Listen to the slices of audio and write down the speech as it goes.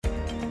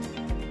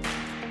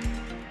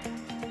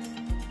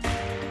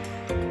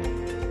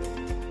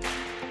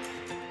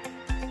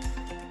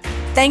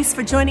Thanks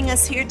for joining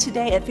us here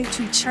today at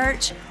Victory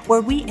Church, where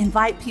we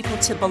invite people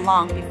to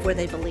belong before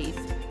they believe.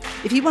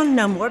 If you want to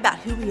know more about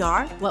who we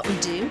are, what we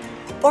do,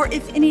 or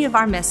if any of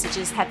our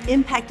messages have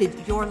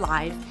impacted your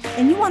life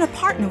and you want to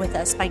partner with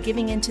us by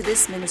giving into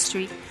this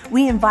ministry,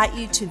 we invite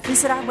you to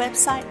visit our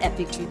website at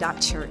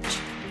victory.church.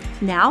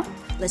 Now,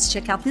 let's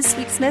check out this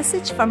week's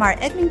message from our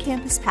Edmond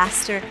campus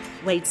pastor,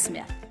 Wade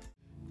Smith.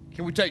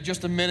 Can we take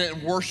just a minute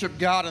and worship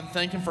God and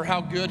thank Him for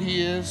how good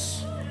He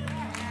is?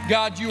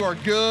 God, you are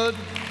good.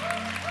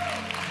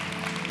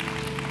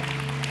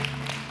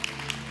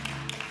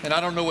 And I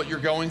don't know what you're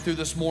going through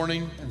this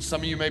morning, and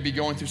some of you may be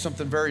going through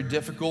something very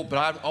difficult, but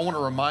I want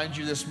to remind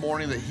you this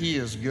morning that He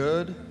is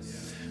good,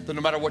 that no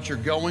matter what you're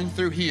going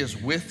through, He is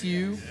with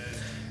you.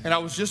 And I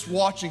was just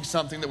watching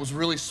something that was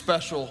really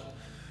special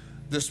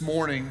this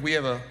morning. We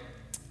have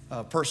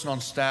a person on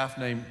staff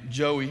named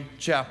Joey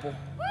Chappell,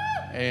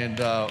 and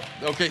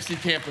OKC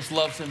campus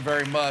loves him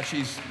very much.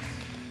 He's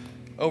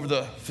over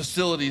the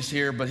facilities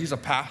here, but he's a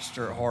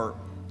pastor at heart,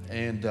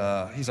 and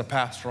he's a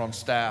pastor on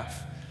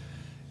staff.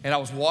 And I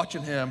was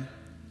watching him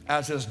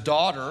as his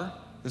daughter,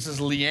 this is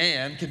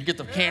Leanne. Can you get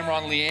the camera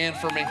on Leanne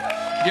for me?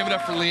 Give it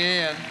up for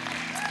Leanne.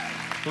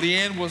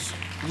 Leanne was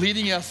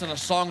leading us in a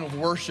song of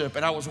worship,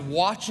 and I was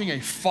watching a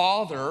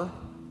father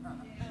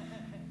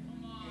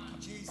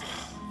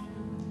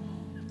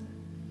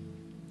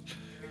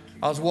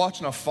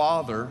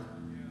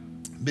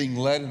being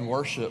led in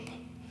worship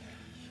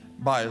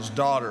by his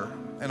daughter.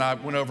 And I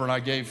went over and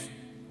I gave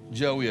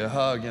Joey a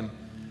hug, and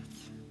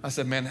I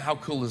said, man, how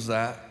cool is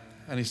that?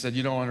 And he said,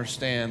 you don't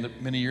understand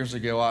that many years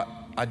ago,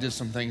 I did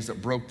some things that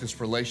broke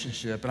this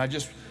relationship. And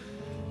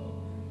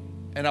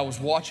I was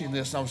watching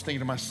this and I was thinking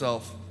to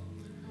myself,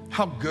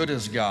 how good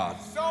is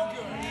God? So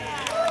good.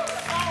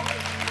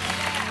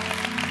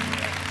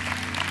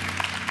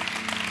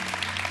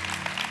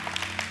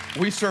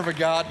 We serve a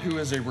God who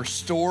is a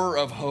restorer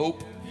of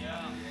hope.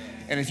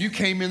 And if you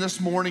came in this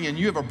morning and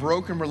you have a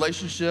broken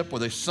relationship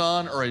with a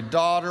son or a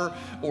daughter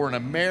or in a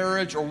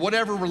marriage or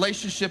whatever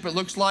relationship it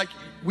looks like,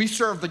 we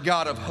serve the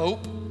God of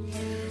hope.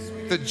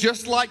 That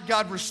just like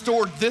God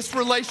restored this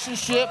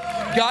relationship,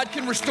 God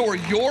can restore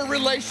your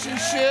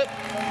relationship.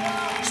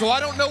 So I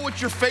don't know what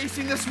you're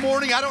facing this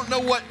morning. I don't know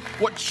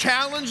what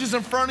challenge is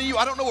in front of you.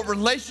 I don't know what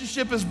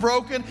relationship is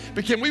broken.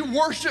 But can we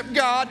worship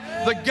God,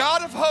 the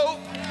God of hope,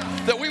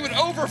 that we would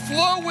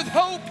overflow with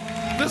hope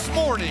this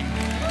morning?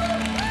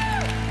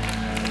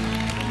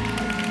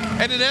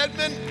 And in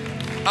Edmond,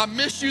 I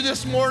miss you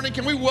this morning.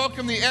 Can we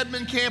welcome the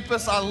Edmond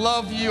campus? I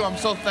love you. I'm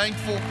so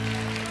thankful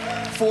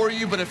for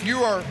you. But if you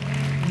are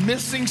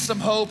missing some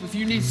hope, if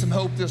you need some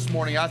hope this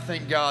morning, I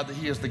thank God that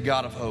He is the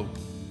God of hope.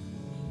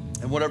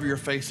 And whatever you're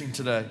facing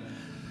today,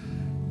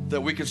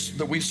 that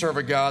we serve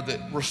a God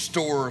that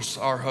restores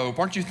our hope.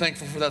 Aren't you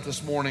thankful for that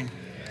this morning?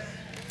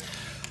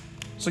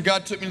 So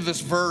God took me to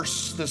this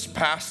verse, this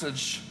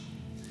passage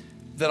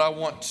that I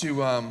want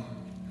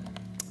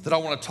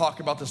to talk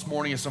about this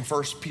morning. It's in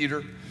 1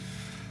 Peter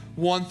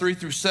 1, 3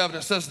 through 7.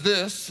 It says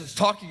this, it's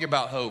talking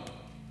about hope.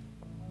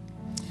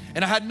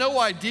 And I had no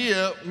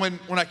idea when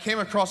I came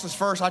across this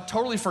verse, I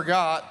totally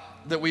forgot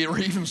that we were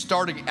even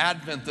starting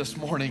Advent this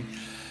morning.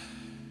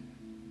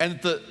 And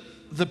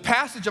the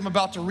passage I'm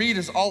about to read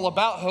is all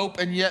about hope,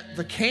 and yet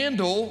the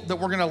candle that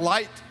we're gonna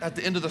light at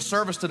the end of the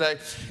service today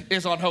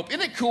is on hope.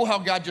 Isn't it cool how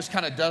God just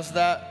kind of does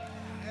that?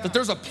 That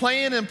there's a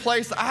plan in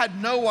place. I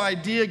had no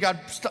idea.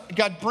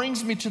 God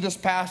brings me to this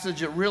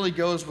passage. It really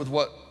goes with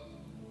what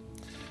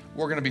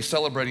we're going to be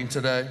celebrating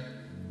today.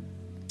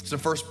 It's in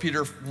 1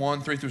 Peter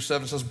 1, 3 through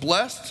 7. It says,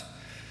 blessed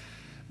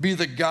be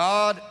the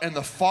God and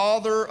the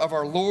Father of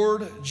our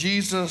Lord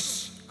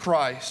Jesus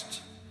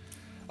Christ.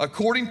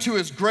 According to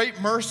His great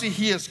mercy,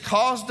 He has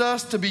caused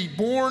us to be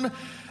born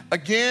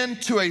again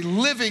to a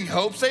living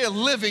hope. Say a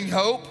living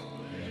hope.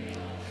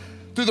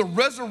 Through the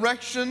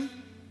resurrection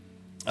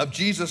of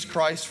Jesus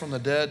Christ from the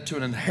dead, to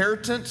an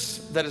inheritance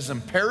that is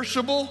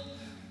imperishable,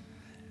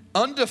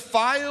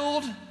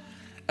 undefiled,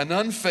 and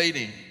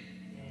unfading,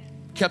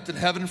 kept in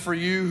heaven for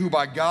you, who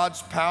by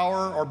God's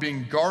power are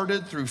being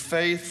guarded through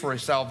faith for a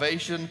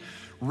salvation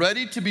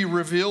ready to be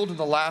revealed in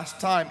the last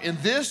time. In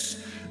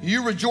this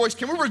you rejoice.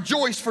 Can we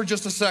rejoice for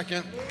just a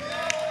second?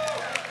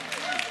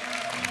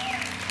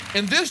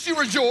 In this you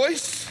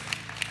rejoice,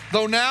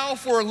 though now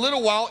for a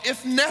little while,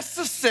 if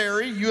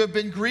necessary, you have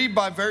been grieved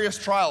by various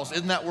trials.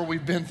 Isn't that where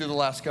we've been through the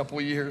last couple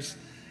of years?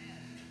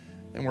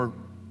 And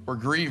we're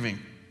grieving.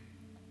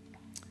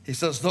 He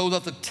says, though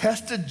that the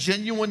tested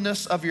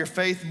genuineness of your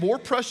faith, more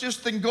precious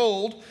than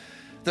gold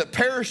that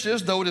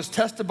perishes, though it is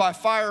tested by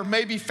fire,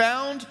 may be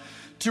found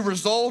to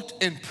result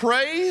in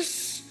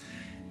praise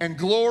and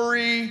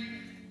glory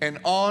and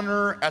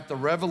honor at the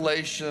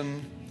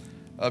revelation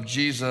of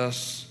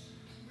Jesus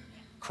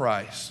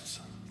Christ.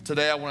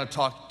 Today I want to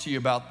talk to you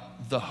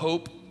about the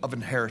hope of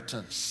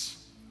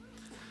inheritance.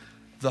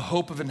 The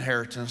hope of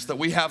inheritance, that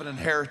we have an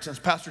inheritance.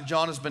 Pastor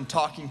John has been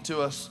talking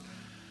to us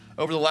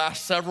over the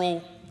last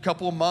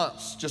couple of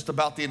months just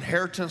about the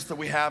inheritance that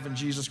we have in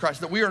Jesus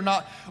Christ. That we are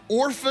not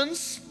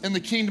orphans in the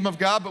kingdom of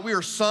God, but we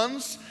are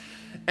sons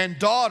and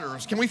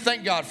daughters. Can we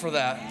thank God for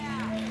that?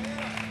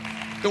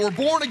 That we're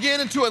born again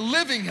into a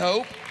living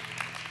hope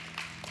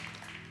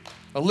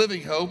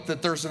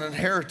that there's an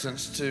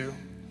inheritance to.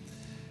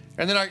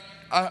 And then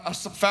I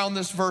found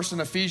this verse in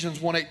Ephesians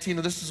 1:18,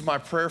 and this is my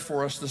prayer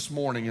for us this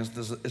morning, is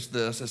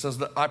this. It says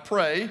that I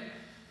pray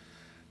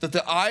that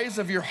the eyes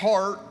of your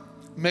heart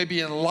may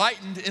be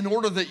enlightened in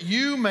order that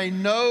you may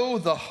know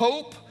the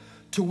hope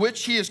to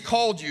which he has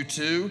called you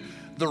to,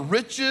 the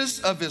riches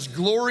of his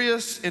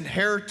glorious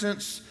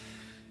inheritance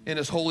in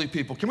his holy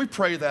people. Can we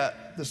pray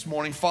that this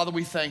morning? Father,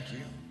 we thank you.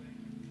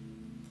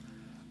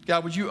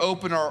 God, would you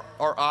open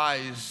our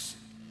eyes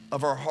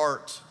of our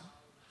heart?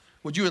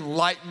 Would you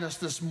enlighten us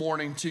this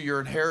morning to your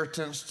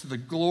inheritance, to the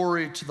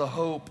glory, to the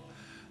hope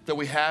that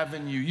we have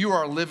in you? You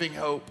are a living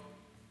hope.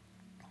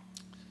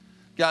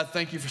 God,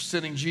 thank you for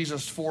sending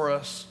Jesus for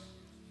us.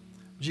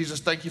 Jesus,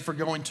 thank you for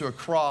going to a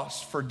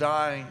cross, for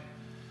dying,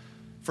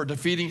 for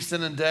defeating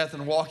sin and death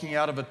and walking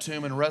out of a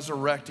tomb and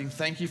resurrecting.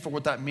 Thank you for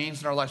what that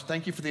means in our lives.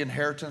 Thank you for the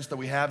inheritance that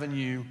we have in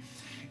you.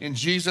 In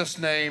Jesus'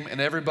 name,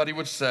 and everybody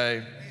would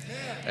say,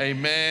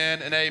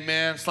 amen and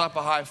amen. Slap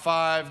a high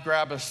five,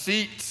 grab a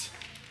seat.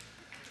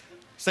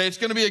 Say it's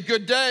gonna be a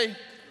good day.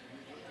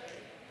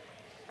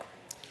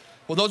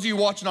 Well, those of you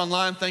watching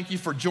online, thank you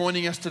for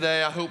joining us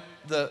today. I hope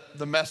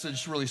the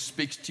message really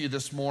speaks to you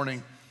this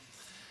morning.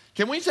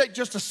 Can we take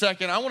just a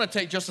second? I want to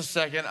take just a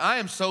second. I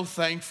am so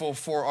thankful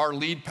for our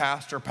lead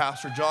pastor,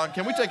 Pastor John.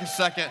 Can we take a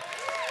second?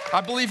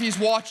 I believe he's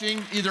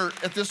watching either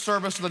at this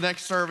service or the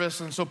next service.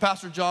 And so,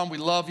 Pastor John, we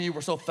love you.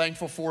 We're so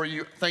thankful for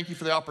you. Thank you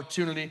for the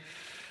opportunity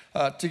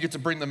to get to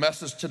bring the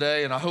message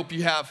today. And I hope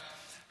you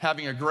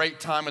having a great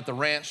time at the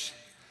ranch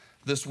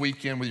this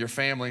weekend with your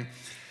family.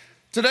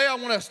 Today, I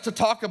want us to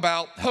talk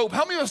about hope.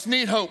 How many of us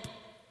need hope?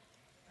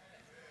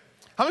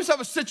 How many of us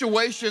have a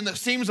situation that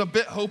seems a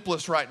bit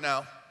hopeless right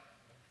now?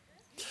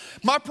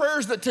 My prayer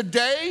is that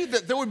today,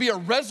 that there would be a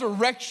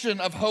resurrection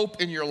of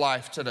hope in your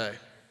life today.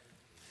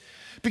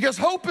 Because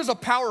hope is a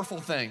powerful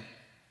thing.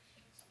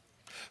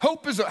 How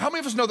many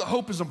of us know that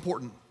hope is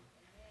important?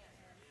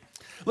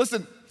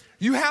 Listen,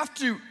 you have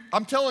to,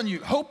 I'm telling you,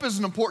 hope is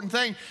an important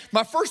thing.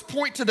 My first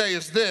point today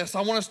is this.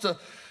 I want us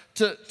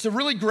to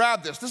really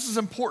grab this. This is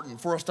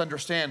important for us to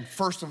understand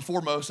first and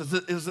foremost,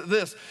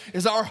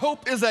 is our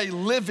hope is a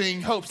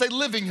living hope. Say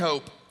living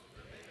hope.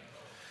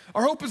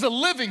 Our hope is a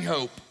living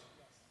hope.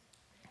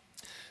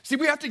 See,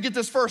 we have to get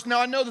this first.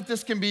 Now, I know that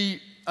this can be,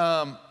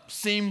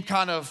 seem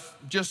kind of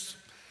just,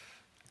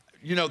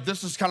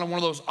 this is kind of one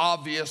of those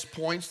obvious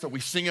points that we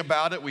sing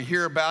about it, we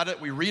hear about it,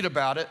 we read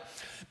about it.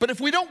 But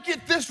if we don't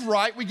get this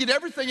right, we get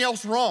everything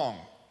else wrong.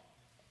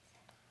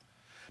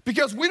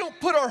 Because we don't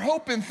put our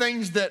hope in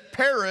things that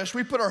perish,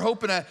 we put our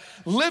hope in a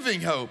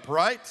living hope,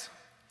 right?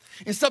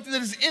 In something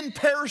that is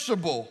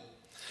imperishable.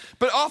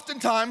 But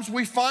oftentimes,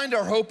 we find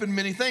our hope in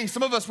many things.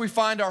 Some of us, we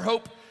find our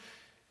hope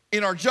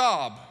in our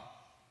job.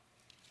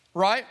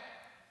 Right?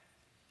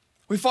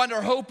 We find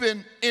our hope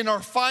in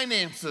our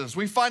finances.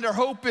 We find our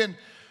hope in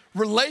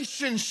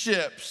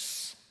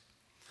relationships.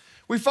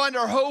 We find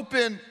our hope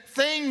in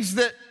things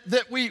that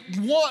we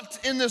want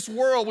in this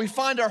world. We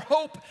find our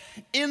hope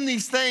in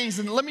these things.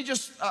 And let me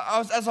just,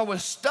 as I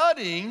was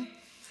studying,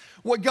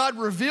 what God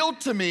revealed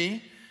to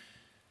me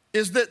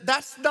is that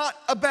that's not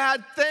a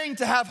bad thing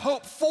to have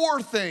hope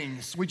for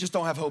things. We just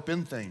don't have hope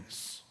in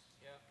things.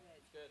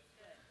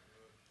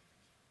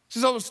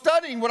 As I was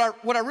studying, what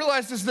I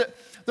realized is that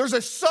there's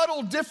a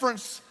subtle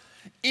difference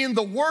in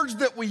the words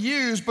that we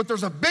use, but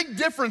there's a big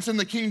difference in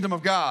the kingdom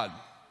of God.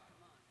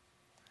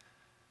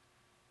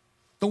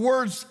 The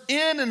words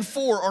in and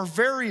for are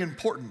very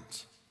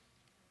important.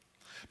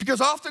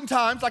 Because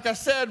oftentimes, like I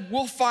said,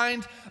 we'll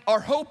find our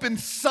hope in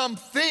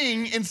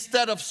something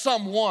instead of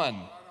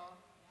someone.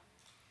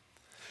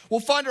 We'll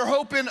find our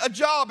hope in a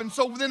job, and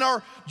so then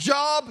our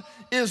job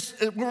is,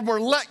 when we're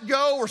let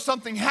go or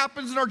something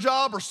happens in our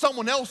job or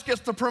someone else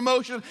gets the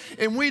promotion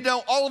and we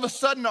don't, all of a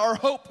sudden our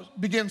hope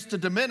begins to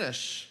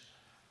diminish.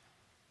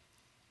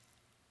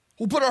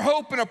 We'll put our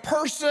hope in a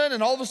person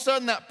and all of a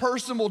sudden that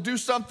person will do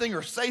something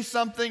or say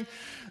something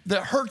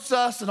that hurts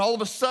us and all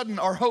of a sudden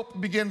our hope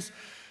begins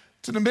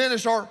to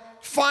diminish. Our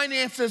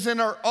finances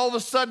and all of a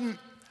sudden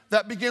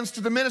that begins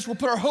to diminish. We'll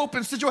put our hope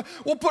in situations.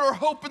 We'll put our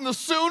hope in the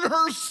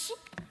Sooners.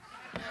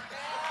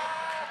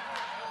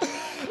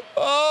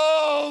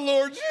 Oh,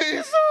 Lord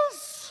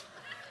Jesus.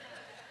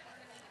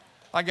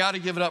 I got to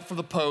give it up for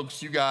the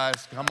Pokes, you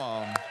guys. Come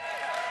on.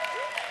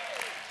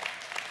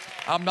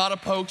 I'm not a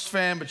Pokes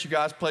fan, but you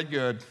guys played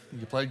good.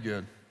 You played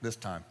good this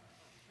time.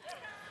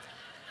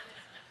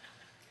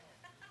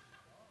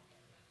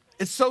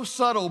 It's so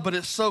subtle, but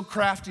it's so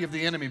crafty of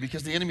the enemy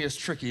because the enemy is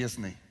tricky,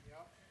 isn't he?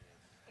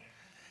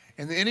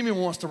 And the enemy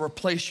wants to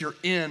replace your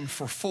in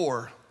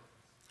for.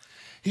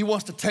 He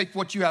wants to take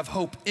what you have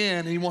hope in,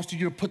 and he wants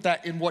you to put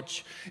that in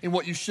what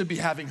you should be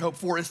having hope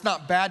for. It's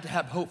not bad to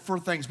have hope for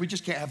things. We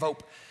just can't have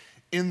hope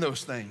in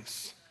those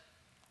things.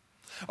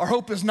 Our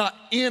hope is not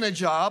in a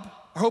job.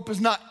 Our hope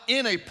is not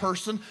in a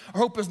person.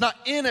 Our hope is not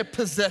in a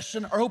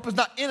possession. Our hope is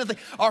not in a thing.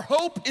 Our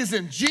hope is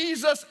in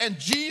Jesus and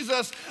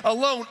Jesus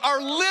alone,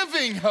 our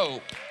living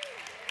hope.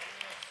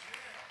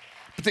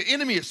 But the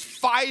enemy is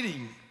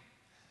fighting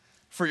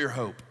for your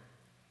hope.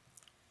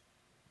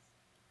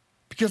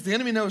 Because the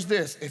enemy knows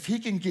this, if he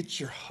can get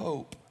your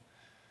hope,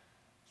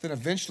 then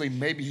eventually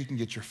maybe he can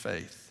get your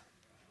faith.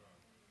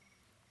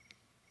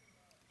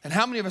 And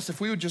how many of us,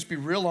 if we would just be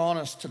real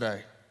honest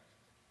today,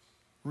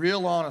 we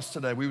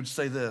would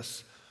say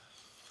this,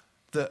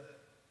 that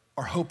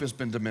our hope has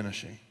been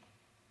diminishing.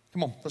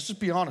 Come on, let's just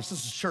be honest.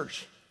 This is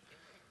church.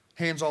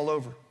 Hands all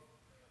over.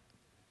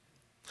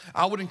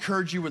 I would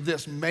encourage you with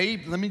this.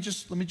 Maybe, let me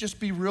just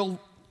be real,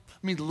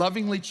 let me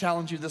lovingly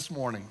challenge you this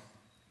morning.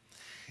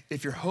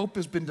 If your hope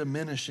has been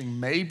diminishing,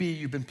 maybe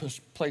you've been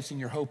placing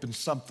your hope in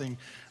something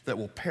that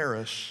will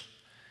perish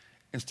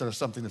instead of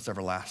something that's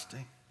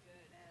everlasting.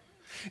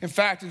 In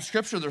fact, in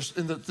Scripture, there's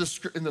in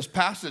this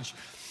passage,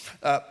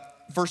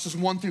 verses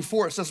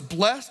 1-4, it says,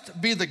 "Blessed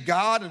be the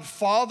God and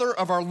Father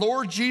of our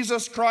Lord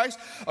Jesus Christ,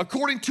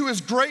 according to his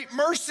great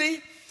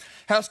mercy,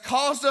 has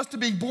caused us to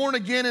be born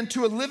again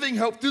into a living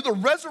hope through the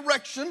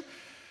resurrection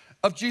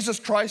of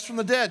Jesus Christ from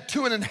the dead,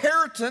 to an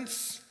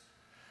inheritance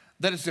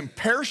that is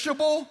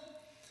imperishable,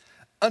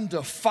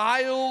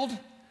 undefiled,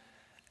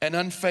 and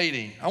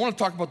unfading." I want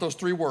to talk about those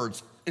three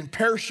words.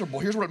 Imperishable,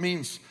 here's what it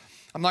means.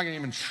 I'm not gonna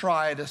even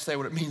try to say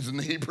what it means in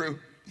the Hebrew,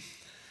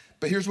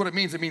 but here's what it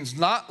means. It means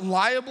not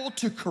liable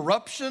to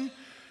corruption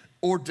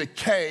or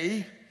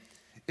decay.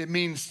 It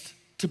means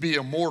to be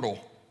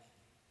immortal.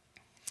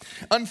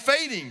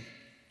 Unfading,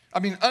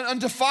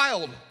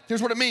 undefiled.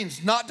 Here's what it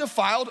means. Not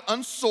defiled,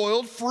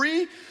 unsoiled,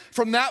 free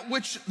from that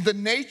which the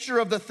nature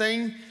of the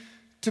thing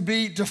to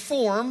be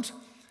deformed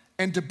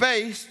and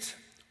debased,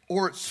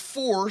 or its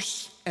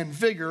force and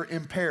vigor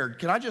impaired.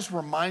 Can I just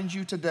remind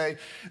you today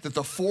that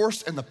the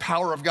force and the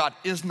power of God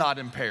is not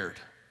impaired.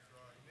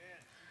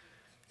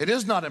 It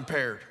is not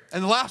impaired.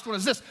 And the last one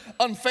is this,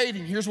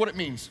 unfading. Here's what it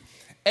means.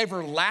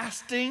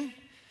 Everlasting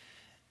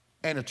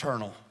and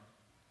eternal.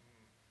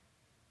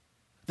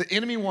 The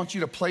enemy wants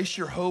you to place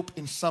your hope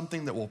in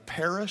something that will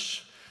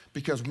perish,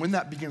 because when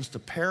that begins to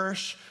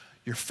perish,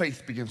 your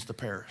faith begins to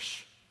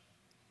perish.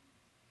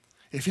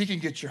 If he can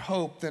get your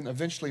hope, then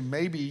eventually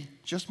maybe,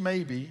 just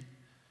maybe,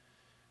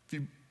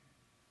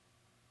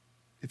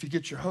 if you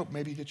get your hope,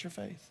 maybe you get your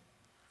faith.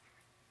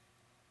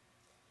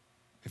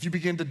 If you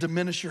begin to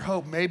diminish your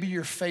hope, maybe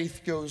your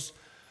faith goes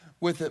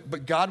with it.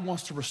 But God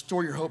wants to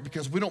restore your hope,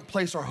 because we don't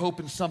place our hope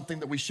in something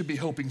that we should be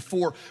hoping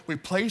for. We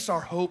place our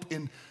hope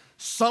in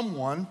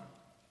someone,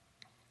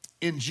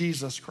 in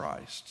Jesus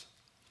Christ.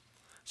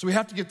 So we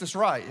have to get this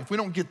right. If we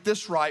don't get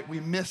this right, we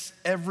miss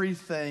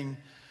everything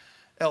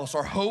else.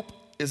 Our hope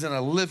is in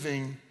a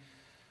living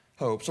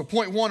hope. So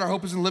point one, our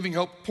hope is in living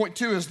hope. Point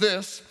two is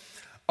this,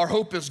 our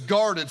hope is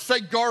guarded.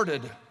 Say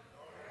guarded.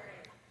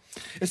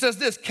 It says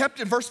this, kept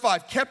in verse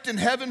 5, kept in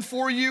heaven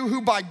for you,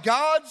 who by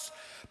God's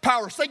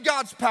power, say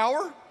God's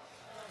power,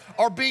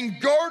 are being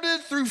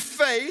guarded through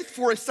faith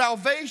for a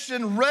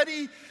salvation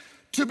ready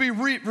to be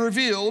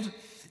revealed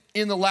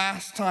in the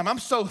last time. I'm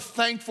so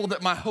thankful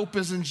that my hope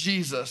is in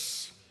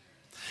Jesus.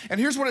 And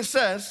here's what it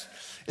says.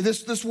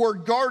 This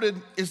word guarded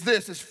is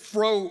this, is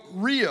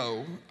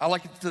phoreo. I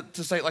like it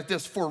to say it like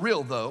this, for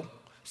real though.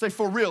 Say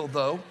for real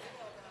though.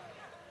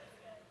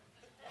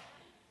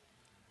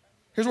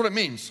 Here's what it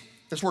means,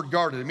 this word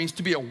guarded. It means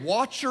to be a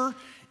watcher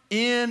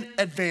in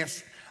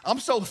advance. I'm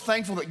so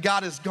thankful that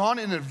God has gone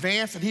in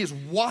advance and he is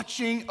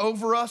watching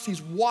over us.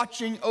 He's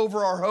watching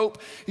over our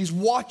hope. He's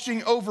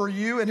watching over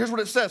you. And here's what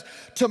it says,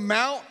 to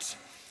mount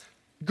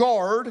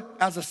guard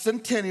as a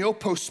centennial,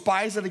 post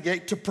spies at a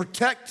gate, to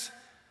protect,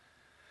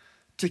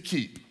 to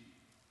keep.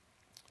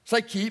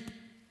 Say keep.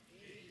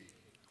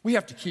 We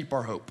have to keep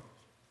our hope.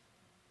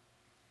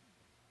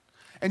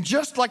 And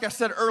just like I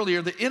said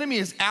earlier, the enemy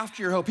is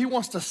after your hope. He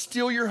wants to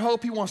steal your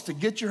hope. He wants to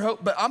get your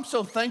hope. But I'm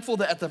so thankful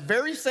that at the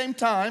very same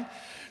time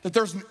that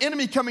there's an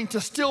enemy coming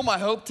to steal my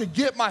hope, to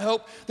get my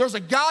hope, there's a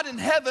God in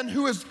heaven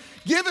who has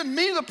given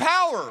me the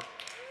power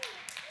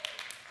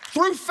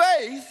through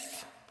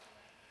faith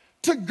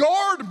to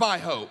guard my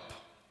hope.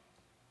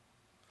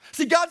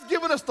 See, God's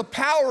given us the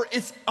power.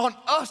 It's on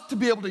us to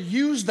be able to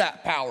use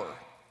that power.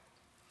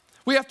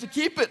 We have to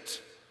keep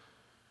it.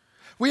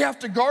 We have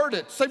to guard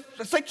it.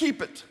 Say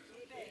keep it.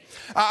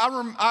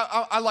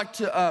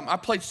 I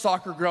played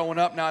soccer growing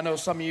up. Now I know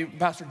some of you,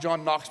 Pastor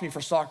John knocks me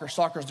for soccer.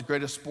 Soccer is the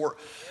greatest sport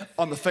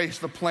on the face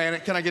of the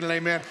planet. Can I get an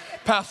amen?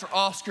 Pastor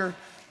Oscar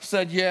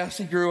said yes,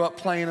 he grew up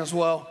playing as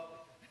well.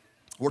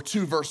 We're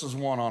 2 versus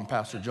 1 on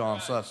Pastor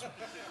John, so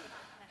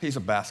he's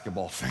a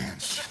basketball fan.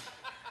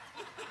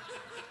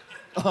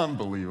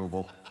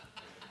 Unbelievable.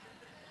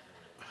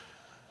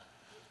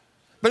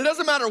 But it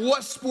doesn't matter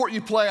what sport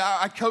you play.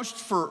 I coached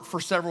for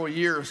several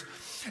years.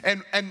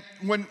 And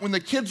when the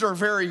kids are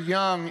very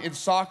young in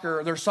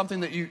soccer, there's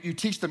something that you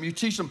teach them. You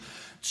teach them,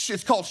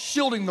 it's called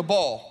shielding the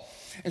ball.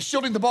 And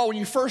shielding the ball, when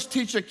you first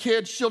teach a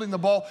kid shielding the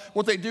ball,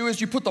 what they do is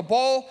you put the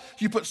ball,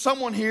 you put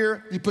someone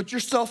here, you put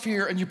yourself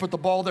here, and you put the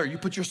ball there. You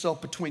put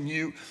yourself between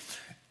you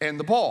and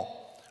the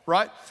ball,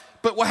 right?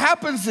 But what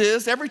happens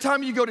is every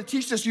time you go to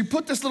teach this, you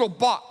put this little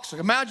box.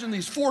 Like imagine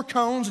these 4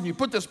 cones, and you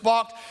put this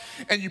box,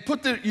 and you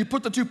put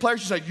the 2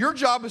 players. You say your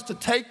job is to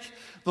take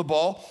the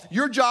ball.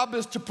 Your job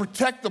is to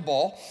protect the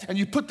ball, and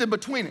you put them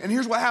between. And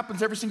here's what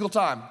happens every single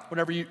time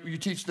whenever you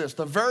teach this.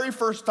 The very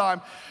first time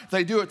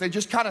they do it, they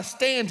just kind of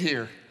stand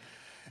here,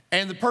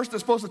 and the person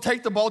that's supposed to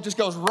take the ball just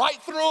goes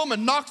right through them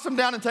and knocks them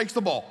down and takes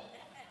the ball.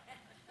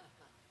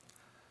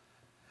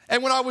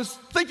 And when I was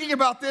thinking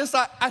about this,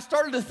 I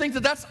started to think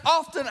that that's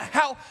often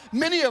how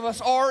many of us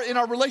are in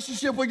our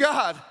relationship with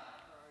God.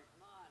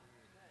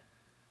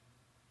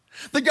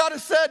 That God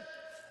has said,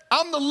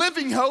 I'm the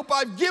living hope.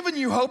 I've given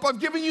you hope. I've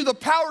given you the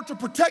power to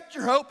protect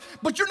your hope,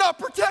 but you're not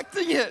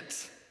protecting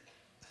it.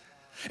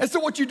 And so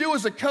what you do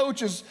as a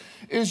coach is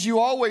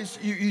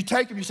you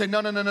take them, you say,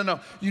 no.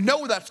 You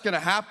know that's going to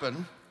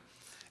happen,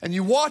 and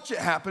you watch it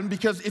happen,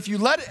 because if you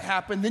let it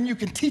happen, then you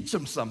can teach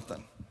them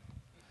something.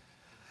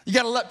 You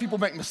got to let people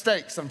make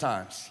mistakes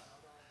sometimes.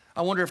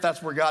 I wonder if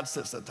that's where God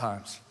sits at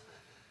times.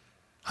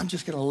 I'm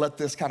just going to let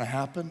this kind of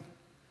happen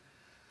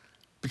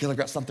because I've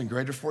got something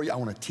greater for you. I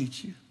want to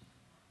teach you.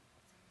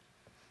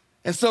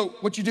 And so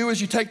what you do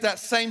is you take that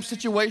same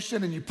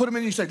situation and you put them in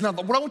and you say, no,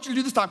 what I want you to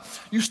do this time,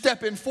 you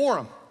step in for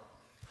them.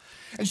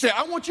 And you say,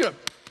 I want you to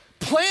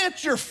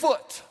plant your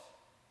foot.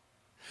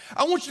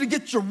 I want you to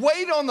get your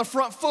weight on the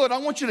front foot. I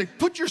want you to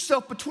put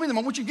yourself between them.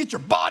 I want you to get your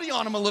body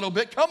on them a little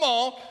bit. Come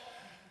on.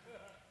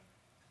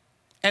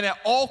 And at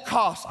all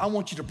costs, I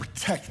want you to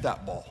protect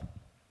that ball.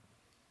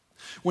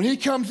 When he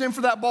comes in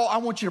for that ball, I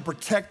want you to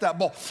protect that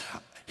ball.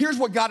 Here's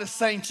what God is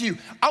saying to you.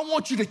 I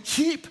want you to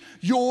keep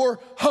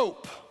your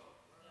hope.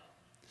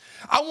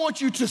 I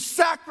want you to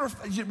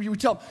sacrifice, you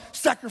would tell them,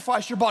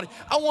 sacrifice your body.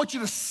 I want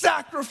you to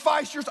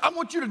sacrifice yours. I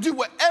want you to do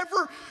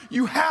whatever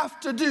you have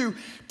to do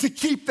to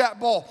keep that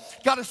ball.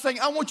 God is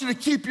saying, I want you to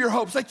keep your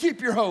hope. Say,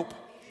 keep your hope.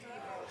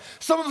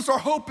 Some of us, our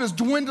hope is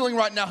dwindling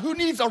right now. Who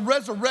needs a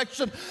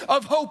resurrection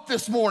of hope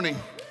this morning?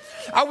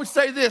 I would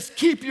say this,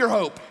 keep your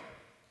hope.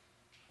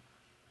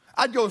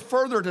 I'd go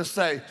further to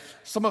say,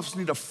 some of us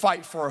need to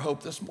fight for our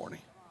hope this morning.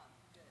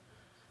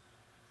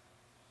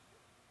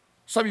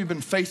 Some of you have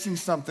been facing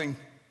something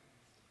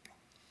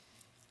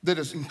that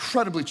is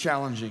incredibly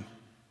challenging.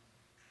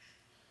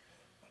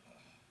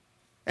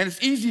 And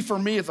it's easy for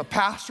me as a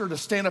pastor to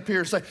stand up here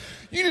and say,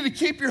 you need to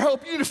keep your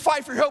hope, you need to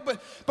fight for your hope,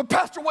 but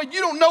Pastor Wade, you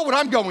don't know what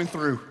I'm going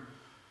through.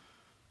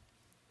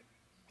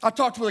 I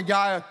talked with a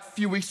guy a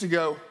few weeks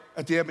ago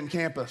at the Edmond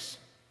campus.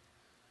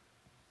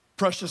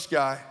 Precious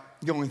guy,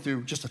 going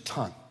through just a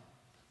ton.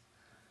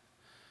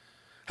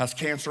 Has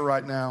cancer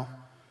right now.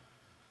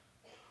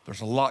 There's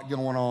a lot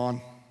going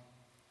on.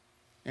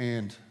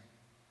 And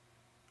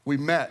we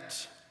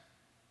met.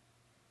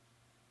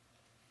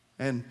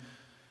 And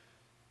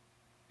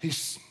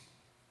he's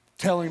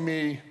telling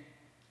me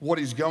what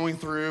he's going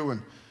through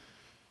and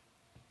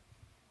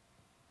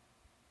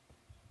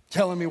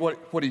telling me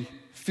what he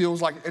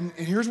feels like. And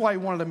here's why he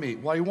wanted to meet.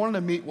 Why he wanted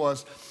to meet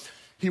was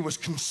he was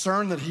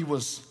concerned that he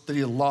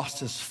had lost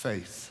his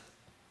faith.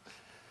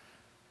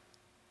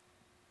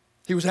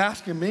 He was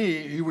asking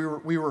me,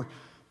 we were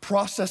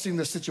processing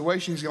the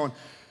situation. He's going,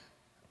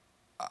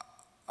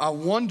 I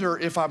wonder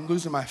if I'm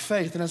losing my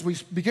faith. And as we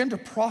begin to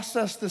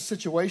process this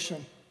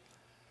situation,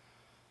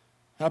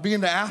 I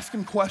begin to ask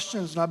him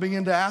questions, and I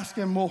begin to ask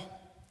him, well,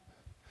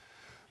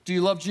 do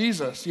you love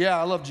Jesus? Yeah,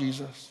 I love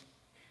Jesus.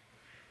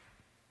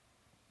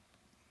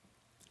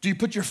 Do you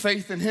put your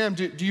faith in him?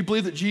 Do you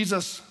believe that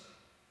Jesus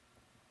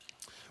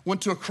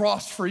went to a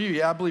cross for you?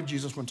 Yeah, I believe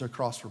Jesus went to a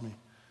cross for me.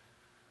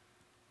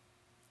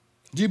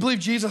 Do you believe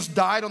Jesus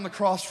died on the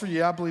cross for you?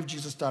 Yeah, I believe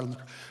Jesus died on the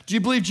cross. Do you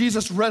believe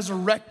Jesus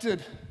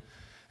resurrected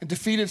and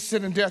defeated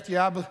sin and death?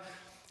 Yeah,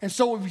 and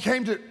so we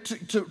came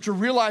to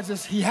realize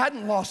this. He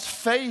hadn't lost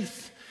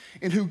faith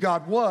in who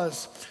God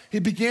was. He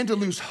began to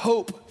lose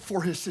hope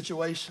for his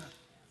situation.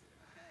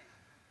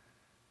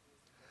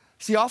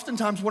 See,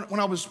 oftentimes when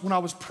I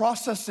was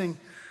processing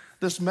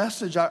this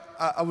message,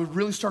 I would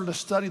really start to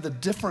study the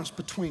difference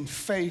between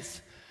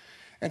faith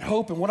and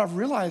hope. And what I've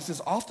realized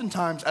is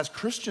oftentimes as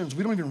Christians,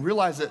 we don't even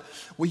realize it.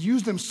 We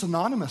use them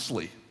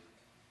synonymously.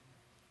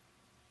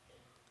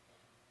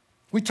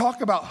 We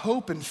talk about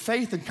hope and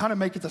faith and kind of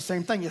make it the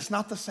same thing. It's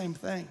not the same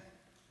thing.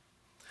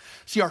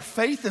 See, our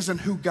faith is in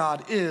who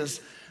God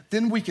is,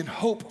 then we can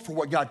hope for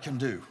what God can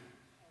do.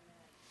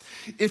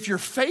 If your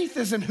faith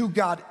is in who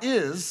God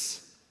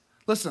is,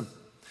 listen,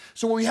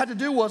 so what we had to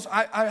do was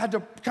I had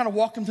to kind of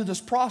walk him through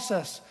this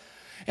process.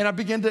 And I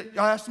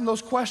asked him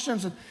those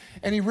questions,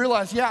 and he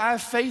realized, yeah, I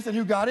have faith in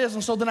who God is.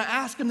 And so then I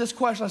asked him this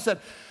question. I said,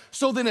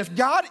 so then if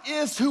God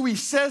is who he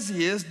says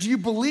he is, do you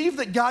believe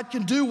that God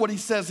can do what he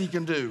says he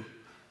can do?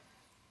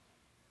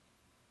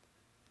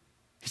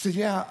 He said,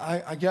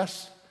 yeah, I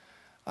guess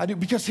I do.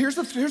 Because here's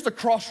the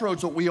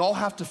crossroads that we all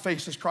have to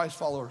face as Christ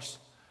followers,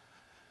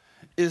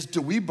 is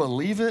do we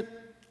believe it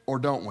or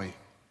don't we?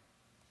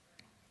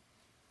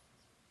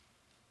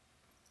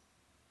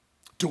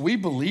 Do we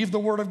believe the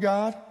word of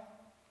God?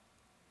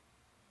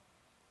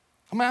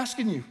 I'm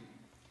asking you.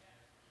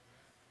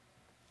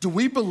 Do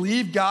we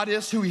believe God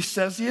is who he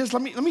says he is?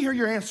 Let me hear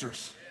your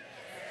answers.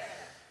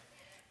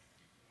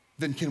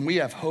 Then can we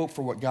have hope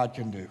for what God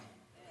can do?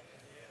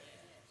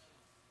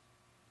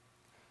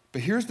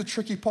 But here's the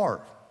tricky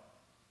part.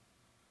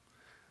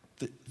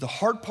 The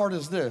hard part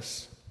is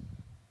this,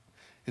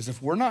 is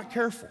if we're not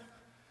careful,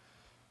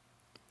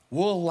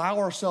 we'll allow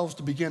ourselves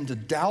to begin to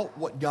doubt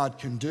what God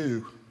can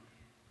do,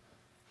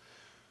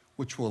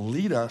 which will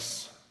lead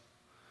us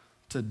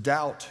to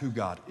doubt who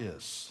God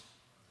is.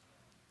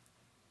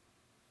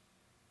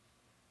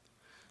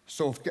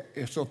 So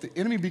if the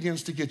enemy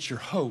begins to get your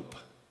hope,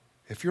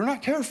 if you're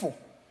not careful,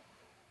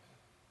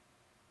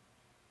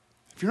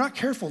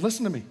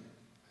 listen to me.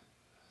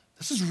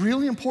 This is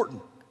really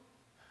important.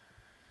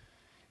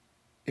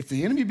 If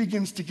the enemy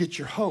begins to get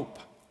your hope,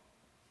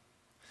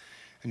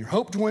 and your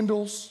hope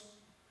dwindles,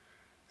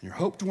 and your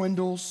hope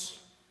dwindles,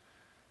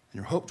 and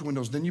your hope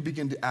dwindles, then you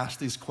begin to ask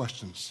these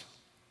questions.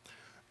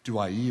 Do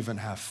I even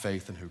have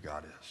faith in who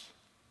God is?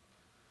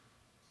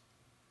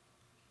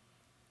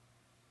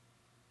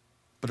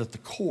 But at the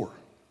core,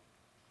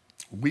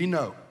 we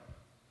know,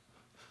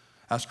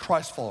 as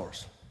Christ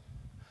followers,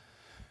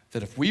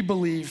 that if we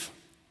believe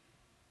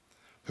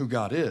who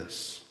God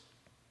is,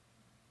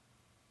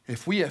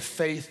 if we have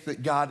faith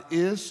that God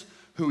is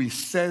who he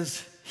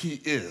says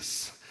he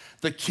is,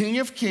 the King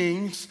of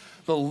Kings,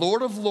 the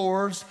Lord of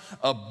Lords,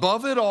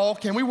 above it all.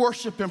 Can we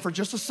worship him for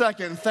just a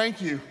second? Thank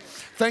you.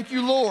 Thank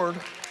you, Lord,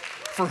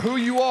 for who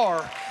you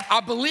are. I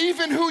believe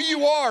in who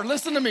you are.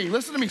 Listen to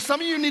me.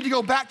 Some of you need to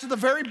go back to the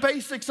very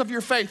basics of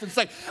your faith and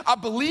say, I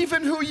believe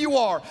in who you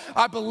are.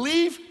 I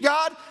believe,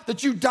 God,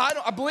 that you died.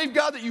 I believe,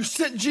 God, that you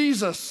sent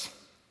Jesus.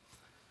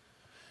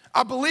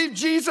 I believe,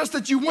 Jesus,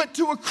 that you went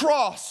to a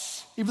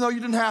cross, even though you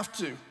didn't have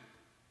to.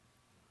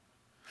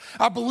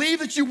 I believe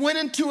that you went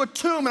into a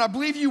tomb, and I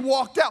believe you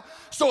walked out.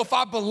 So if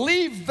I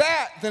believe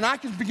that, then I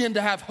can begin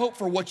to have hope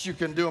for what you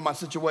can do in my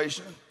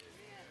situation.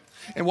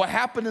 And what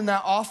happened in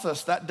that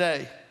office that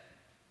day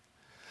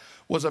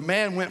was a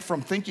man went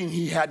from thinking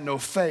he had no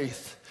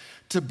faith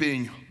to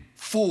being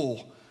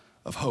full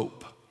of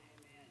hope.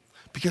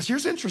 Because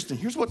here's interesting.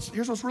 Here's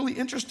what's really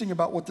interesting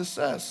about what this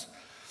says.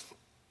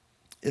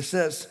 It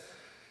says,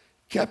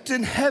 kept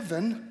in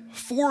heaven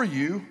for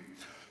you,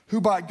 who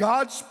by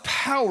God's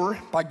power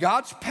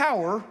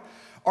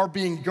are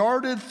being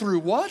guarded through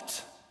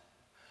what?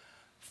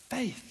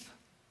 Faith.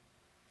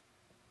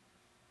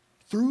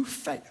 Through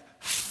faith.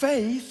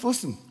 Faith,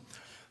 listen,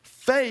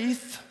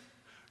 faith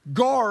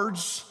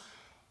guards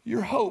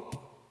your hope.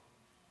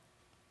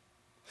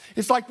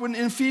 It's like when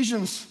in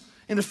Ephesians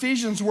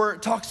where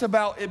it talks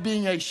about it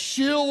being a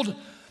shield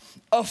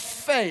of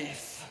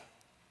faith.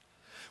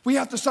 We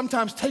have to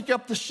sometimes take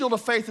up the shield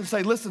of faith and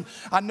say, listen,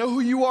 I know who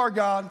you are,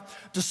 God.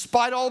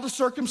 Despite all the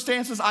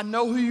circumstances, I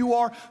know who you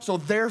are, so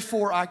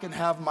therefore I can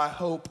have my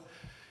hope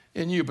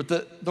in you. But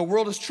the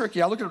world is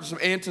tricky. I looked up some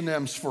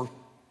antonyms for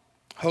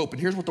hope, and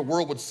here's what the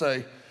world would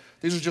say.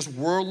 These are just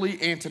worldly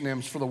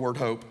antonyms for the word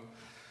hope.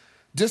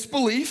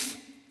 Disbelief,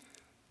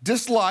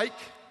 dislike,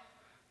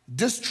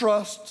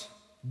 distrust,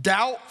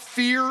 doubt,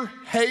 fear,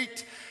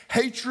 hate,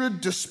 hatred,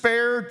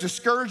 despair,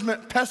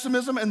 discouragement,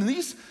 pessimism, and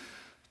these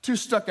two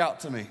stuck out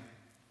to me.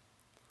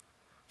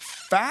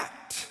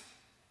 Fact,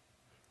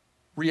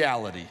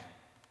 reality.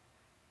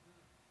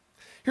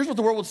 Here's what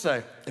the world would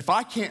say. If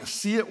I can't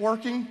see it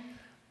working,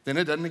 then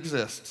it doesn't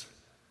exist.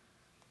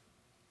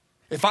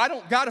 If I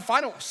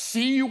don't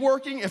see you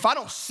working, if I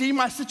don't see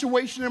my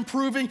situation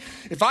improving,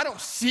 if I don't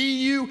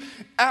see you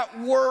at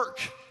work,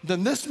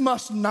 then this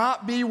must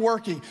not be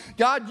working.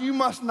 God, you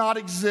must not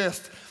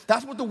exist.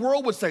 That's what the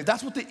world would say.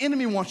 That's what the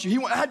enemy wants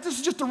you. This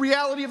is just the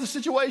reality of the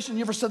situation.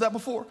 You ever said that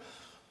before?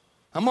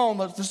 Come on,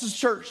 this is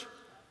church.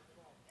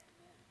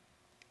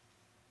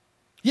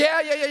 Yeah,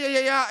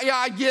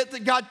 I get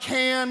that God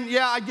can.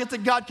 Yeah, I get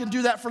that God can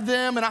do that for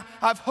them, and I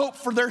have hope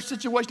for their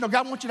situation. No,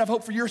 God wants you to have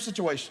hope for your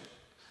situation.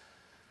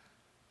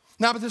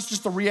 Now, but this is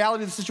just the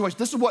reality of the situation.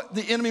 This is what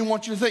the enemy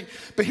wants you to think.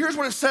 But here's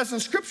what it says in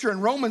Scripture in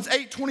Romans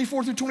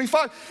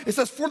 8:24-25. It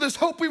says, for this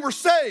hope we were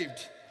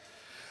saved.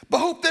 But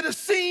hope that is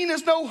seen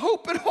is no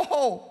hope at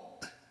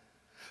all.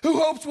 Who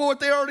hopes for what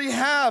they already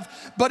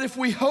have? But if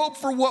we hope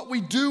for what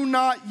we do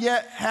not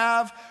yet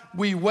have,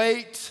 we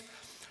wait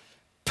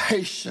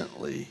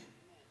patiently.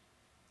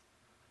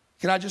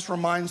 Can I just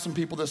remind some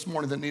people this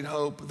morning that need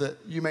hope that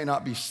you may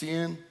not be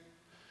seeing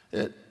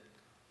it?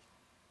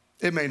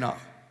 It may not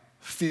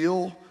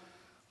feel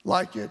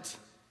like it,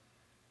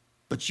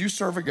 but you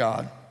serve a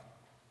God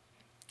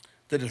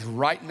that is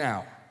right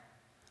now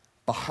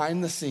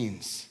behind the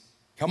scenes.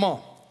 Come on,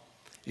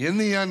 in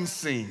the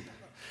unseen,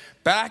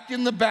 back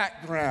in the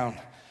background,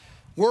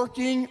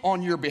 working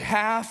on your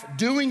behalf,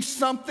 doing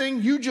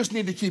something. You just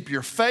need to keep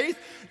your faith.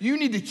 You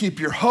need to keep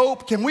your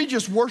hope. Can we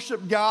just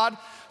worship God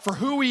for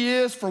who he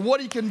is, for what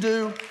he can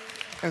do,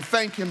 and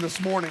thank him this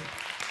morning?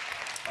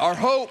 Our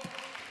hope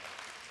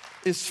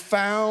is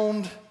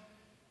found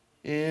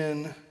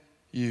in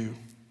you.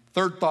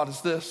 Third thought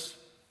is this.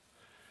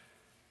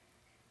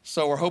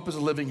 So our hope is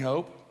a living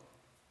hope.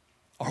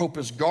 Our hope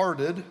is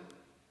guarded.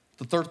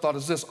 The third thought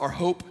is this. Our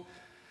hope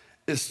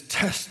is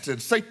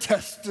tested. Say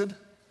tested.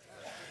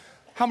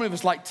 How many of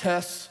us like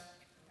tests?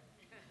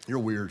 You're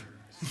weird.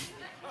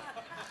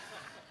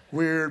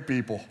 Weird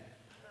people.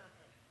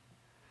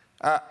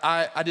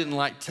 I didn't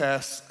like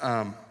tests.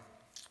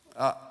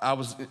 I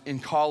was in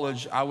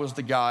college, I was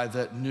the guy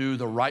that knew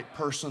the right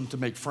person to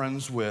make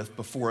friends with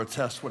before a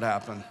test would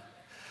happen.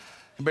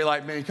 Anybody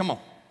like me? Come on.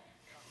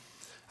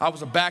 I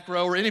was a back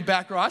rower. Any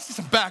back rower? I see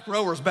some back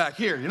rowers back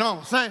here. You know what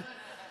I'm saying?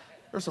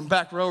 There's some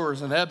back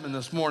rowers in Edmond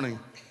this morning.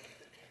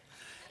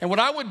 And what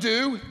I would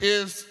do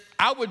is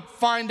I would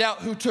find out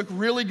who took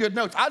really good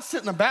notes. I'd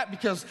sit in the back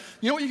because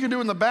you know what you can do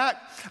in the back?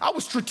 I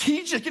was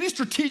strategic. Any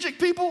strategic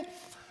people?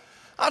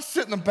 I'd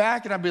sit in the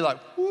back and I'd be like,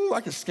 ooh,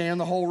 I could scan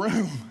the whole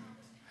room.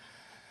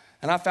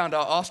 And I found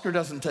out Oscar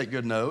doesn't take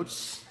good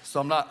notes, so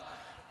I'm not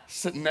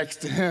sitting next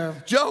to him.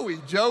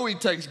 Joey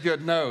takes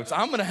good notes.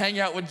 I'm gonna hang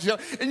out with Joey.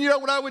 And you know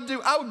what I would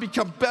do? I would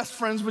become best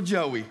friends with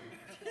Joey.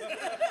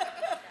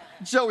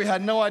 Joey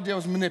had no idea I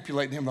was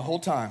manipulating him the whole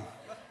time.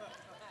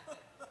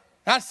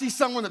 I'd see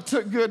someone that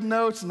took good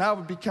notes and I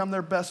would become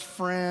their best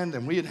friend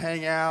and we'd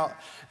hang out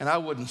and I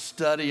wouldn't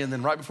study. And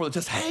then right before the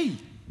test, hey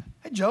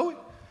Joey,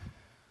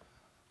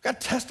 got a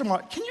test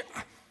tomorrow.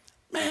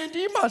 Man, do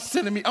you mind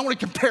sending me? I want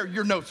to compare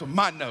your notes with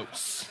my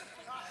notes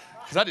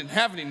because I didn't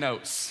have any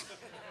notes.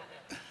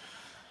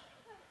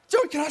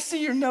 Joey, can I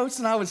see your notes?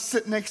 And I would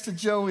sit next to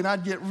Joey and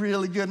I'd get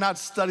really good and I'd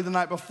study the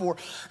night before.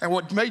 And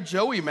what made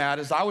Joey mad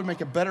is I would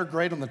make a better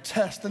grade on the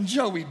test than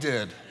Joey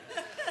did.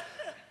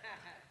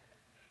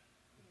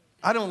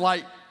 I don't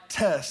like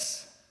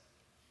tests.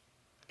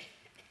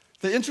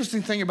 The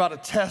interesting thing about a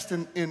test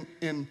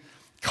in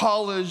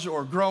college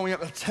or growing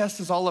up, a test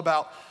is all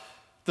about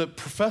the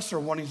professor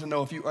wanting to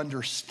know if you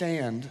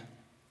understand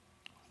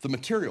the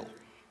material.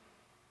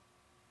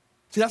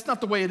 See, that's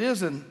not the way it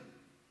is in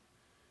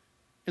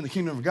the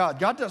kingdom of God.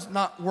 God does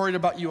not worried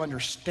about you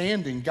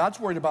understanding. God's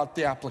worried about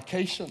the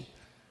application.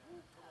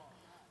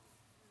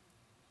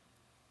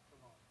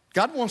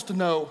 God wants to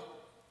know,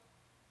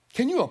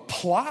 can you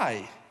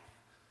apply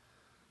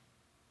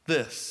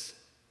this?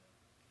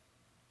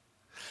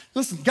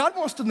 Listen, God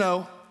wants to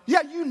know,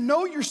 yeah, you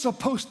know you're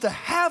supposed to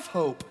have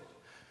hope.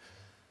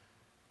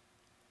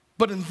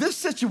 But in this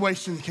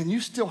situation, can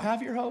you still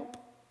have your hope?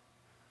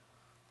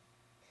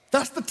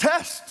 That's the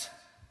test.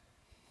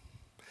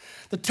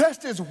 The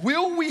test is,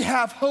 will we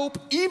have hope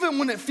even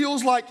when it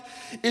feels like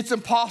it's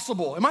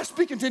impossible? Am I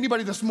speaking to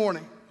anybody this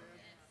morning?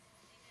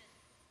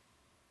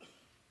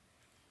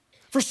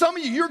 For some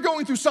of you, you're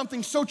going through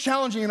something so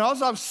challenging, and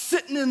as I was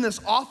sitting in this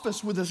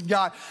office with this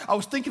guy, I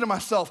was thinking to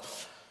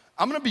myself,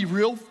 I'm gonna be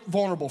real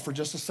vulnerable for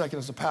just a second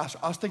as a pastor.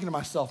 I was thinking to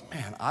myself,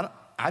 man,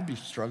 I'd be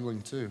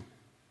struggling too.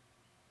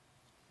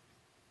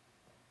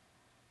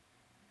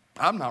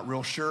 I'm not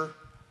real sure.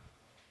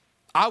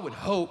 I would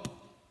hope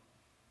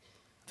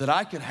that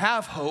I could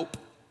have hope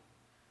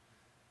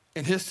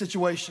in his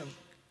situation.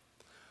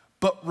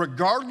 But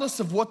regardless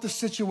of what the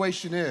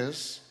situation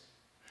is,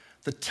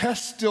 the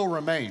test still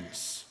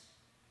remains.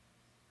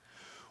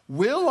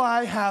 Will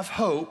I have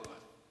hope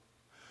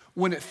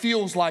when it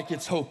feels like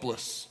it's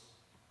hopeless?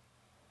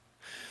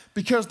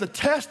 Because the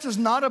test is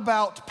not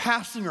about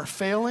passing or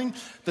failing.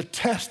 The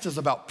test is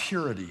about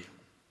purity.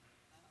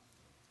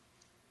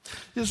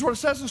 This is what it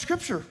says in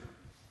Scripture.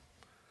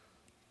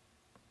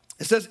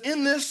 It says,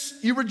 in this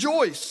you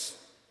rejoice,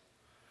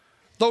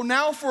 though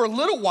now for a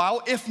little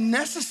while, if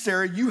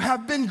necessary, you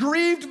have been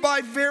grieved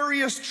by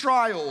various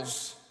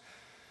trials.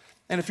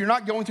 And if you're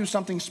not going through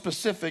something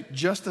specific,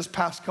 just this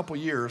past couple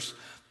years,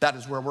 that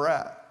is where we're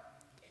at.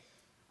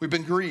 We've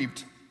been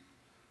grieved.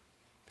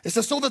 It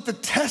says, so that the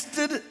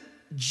tested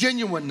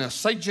genuineness,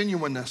 say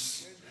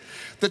genuineness,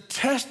 the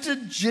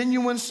tested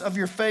genuineness of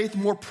your faith,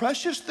 more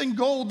precious than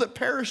gold that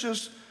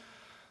perishes,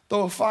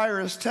 though a fire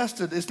is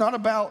tested. It's not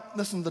about,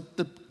 listen,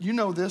 you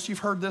know this, you've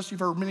heard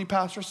many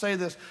pastors say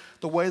this,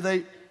 the way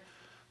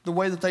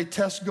that they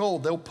test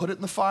gold, they'll put it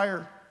in the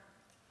fire.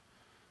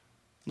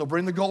 They'll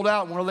bring the gold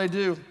out, and what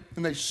do?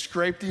 And they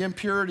scrape the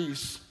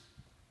impurities.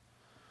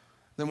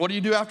 Then what do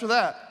you do after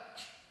that?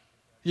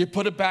 You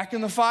put it back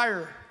in the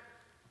fire.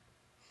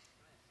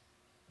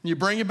 You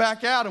bring it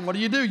back out, and what do?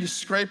 You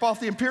scrape off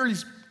the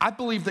impurities. I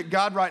believe that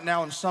God right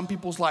now in some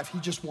people's life, he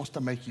just wants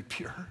to make you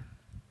pure.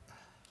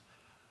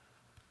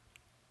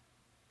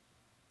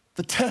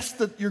 The test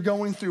that you're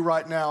going through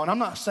right now, and I'm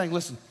not saying,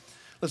 listen,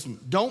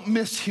 don't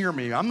mishear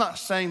me. I'm not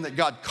saying that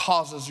God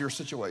causes your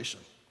situation.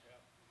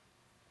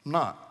 I'm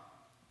not.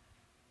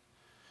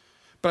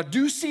 But I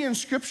do see in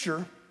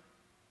Scripture,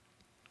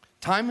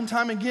 time and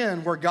time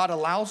again, where God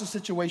allows a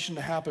situation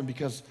to happen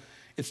because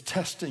it's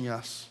testing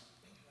us.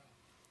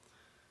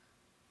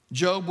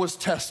 Job was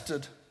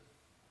tested.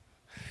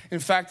 In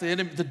fact,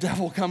 the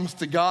devil comes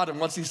to God, and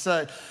what's he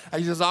say?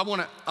 He says, I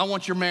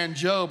want your man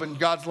Job. And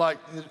God's like,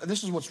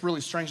 this is what's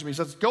really strange to me. He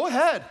says, go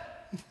ahead.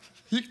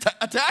 You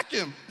attack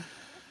him.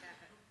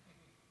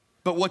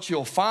 But what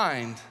you'll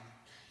find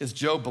is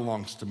Job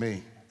belongs to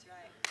me. That's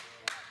right.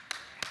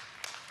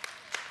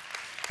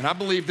 And I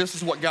believe this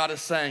is what God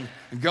is saying.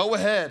 Go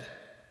ahead.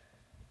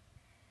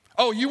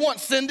 Oh, you want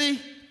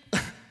Cindy?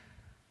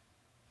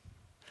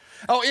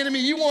 Oh, enemy,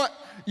 you want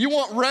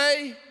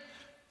Ray?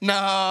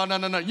 No.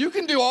 You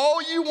can do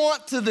all you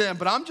want to them,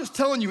 but I'm just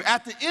telling you,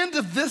 at the end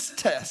of this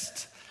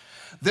test,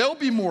 they'll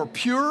be more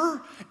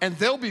pure and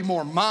they'll be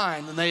more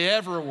mine than they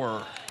ever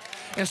were.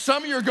 And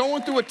some of you are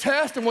going through a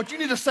test, and what you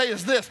need to say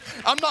is this: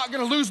 I'm not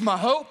gonna lose my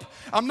hope.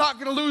 I'm not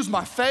gonna lose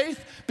my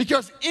faith,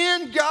 because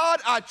in God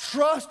I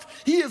trust.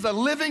 He is a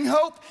living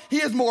hope.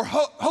 He is more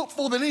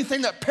hopeful than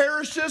anything that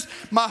perishes.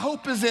 My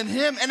hope is in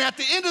him. And at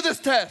the end of this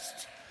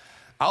test,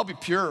 I'll be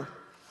pure.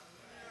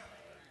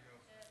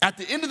 At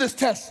the end of this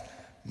test,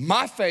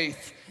 my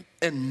faith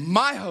and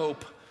my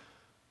hope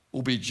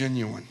will be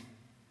genuine.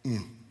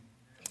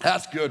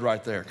 That's good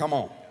right there. Come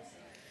on.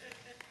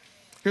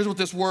 Here's what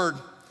this word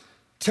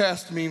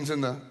test means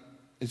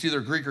it's either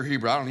Greek or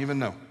Hebrew. I don't even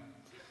know.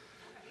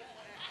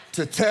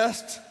 To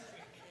test,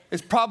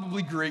 it's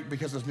probably Greek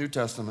because it's New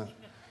Testament.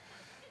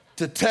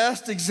 To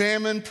test,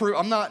 examine, prove.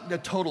 I'm not a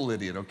total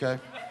idiot, okay?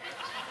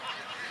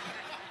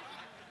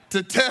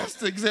 To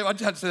test, examine. I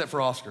just had to say that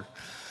for Oscar.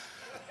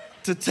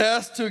 To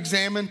test, to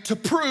examine, to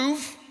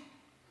prove,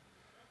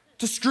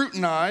 to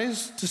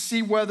scrutinize, to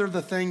see whether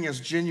the thing is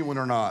genuine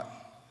or not,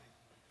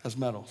 as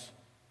metals.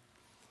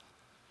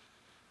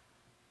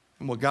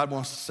 And what God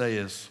wants to say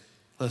is,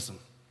 listen,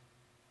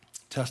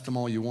 test them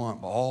all you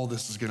want, but all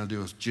this is going to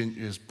do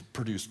is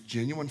produce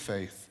genuine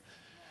faith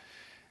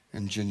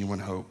and genuine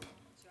hope.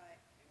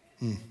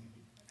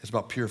 It's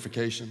about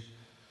purification.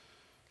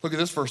 Look at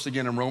this verse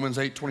again in Romans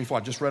 8:24. I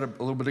just read it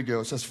a little bit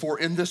ago. It says, for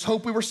in this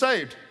hope we were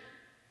saved.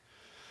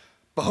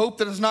 But hope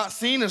that is not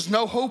seen is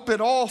no hope at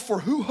all, for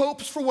who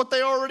hopes for what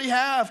they already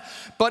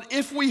have? But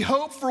if we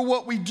hope for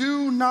what we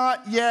do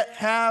not yet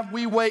have,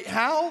 we wait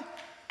how?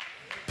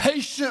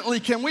 Patiently.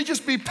 Can we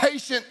just be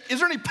patient? Is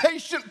there any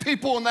patient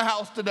people in the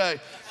house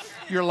today?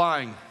 You're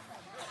lying.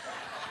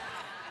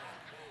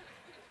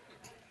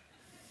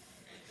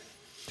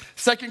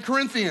 2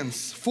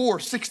 Corinthians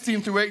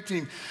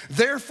 4:16-18.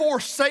 Therefore,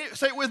 say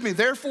it with me.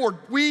 Therefore,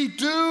 we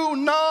do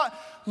not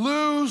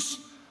lose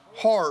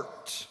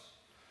heart.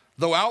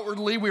 Though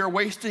outwardly we are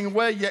wasting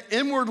away, yet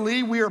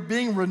inwardly we are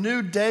being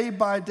renewed day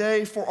by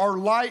day, for our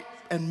light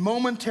and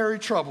momentary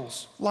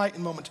troubles. Light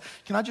and momentary.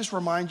 Can I just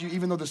remind you,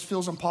 even though this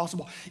feels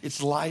impossible,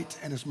 it's light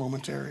and it's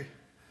momentary.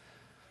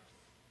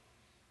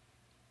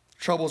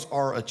 Troubles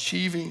are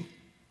achieving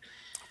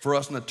for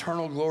us an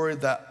eternal glory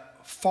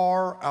that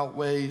far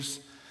outweighs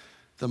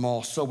them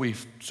all. So we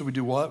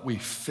do what? We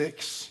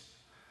fix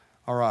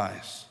our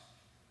eyes.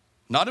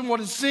 Not in what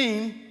is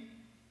seen,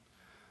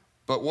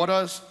 but what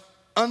is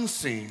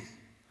unseen.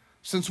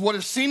 Since what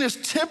is seen is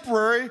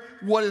temporary,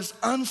 what is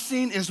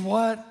unseen is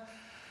what?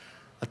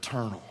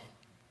 Eternal.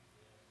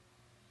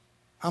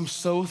 I'm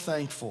so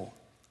thankful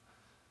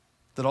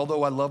that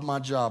although I love my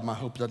job, my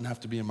hope doesn't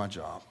have to be in my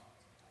job.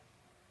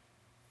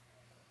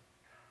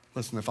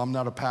 Listen, if I'm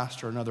not a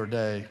pastor another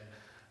day,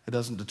 it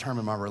doesn't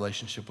determine my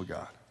relationship with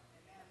God.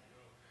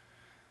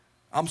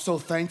 I'm so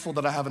thankful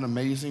that I have an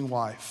amazing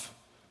wife,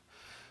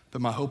 but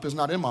my hope is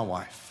not in my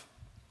wife.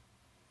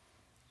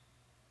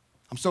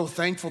 I'm so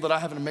thankful that I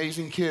have an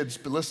amazing kids,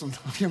 but listen,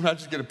 I'm not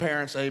just get a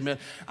parent say amen.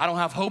 I don't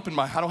have to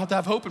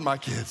have hope in my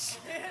kids.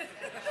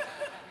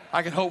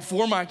 I can hope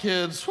for my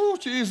kids. Oh,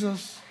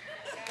 Jesus.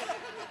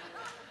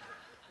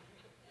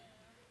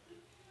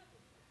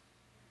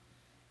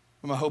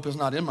 But my hope is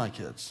not in my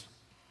kids.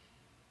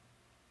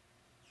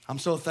 I'm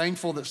so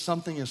thankful that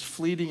something as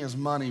fleeting as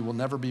money will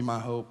never be my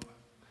hope.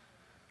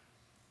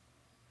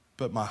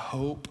 But my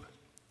hope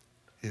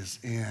is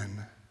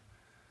in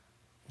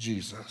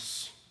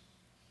Jesus.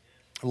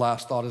 The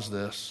last thought is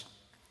this.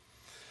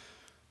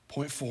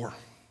 Point 4.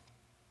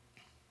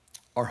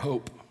 Our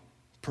hope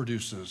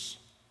produces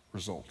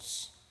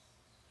results.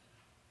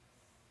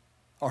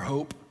 Our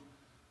hope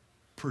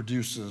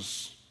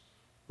produces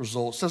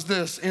results. It says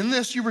this, in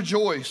this you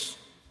rejoice,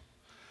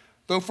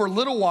 though for a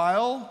little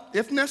while,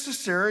 if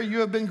necessary, you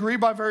have been grieved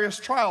by various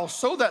trials,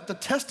 so that the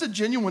tested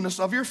genuineness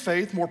of your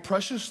faith, more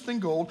precious than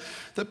gold,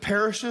 that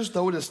perishes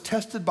though it is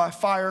tested by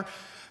fire,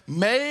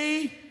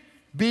 may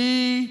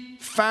be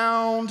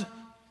found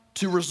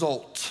to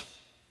result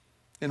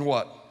in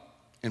what?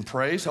 In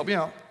praise, help me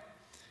out,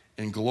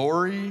 in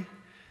glory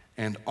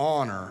and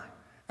honor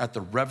at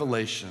the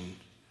revelation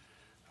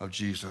of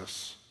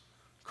Jesus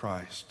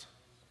Christ.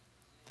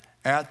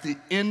 At the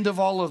end of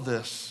all of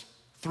this,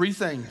 3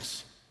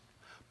 things: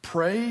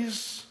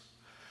 praise,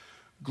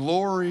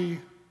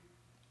 glory,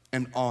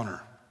 and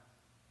honor.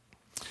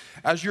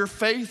 As your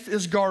faith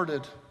is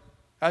guarded,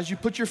 as you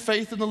put your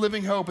faith in the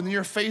living hope, and then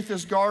your faith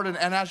is guarded,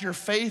 and as your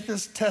faith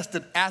is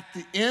tested, at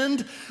the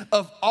end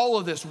of all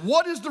of this,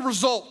 what is the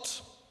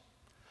result?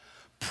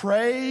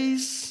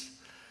 Praise,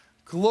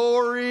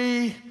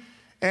 glory,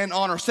 and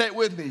honor. Say it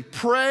with me.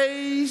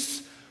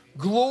 Praise,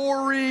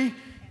 glory,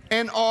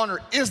 and honor.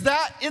 Isn't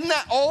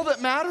that all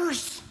that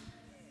matters?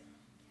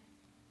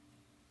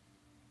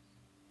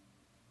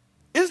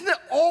 Isn't it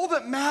all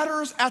that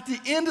matters at the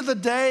end of the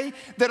day,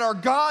 that our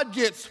God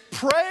gets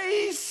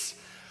praise,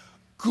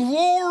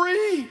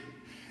 glory,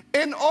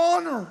 and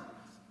honor?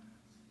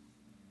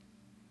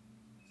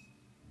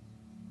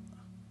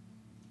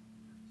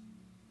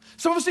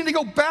 Some of us need to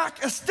go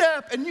back a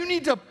step, and you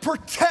need to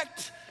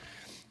protect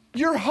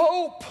your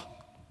hope.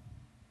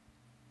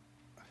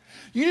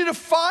 You need to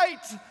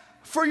fight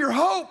for your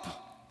hope,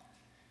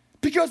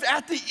 because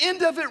at the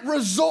end of it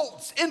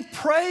results in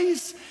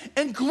praise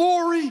and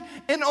glory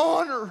and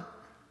honor.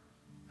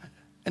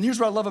 And here's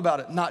what I love about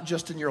it, not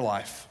just in your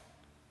life.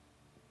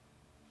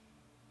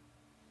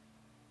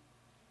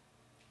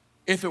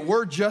 If it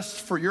were just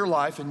for your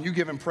life and you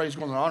giving praise,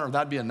 glory, and honor,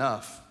 that'd be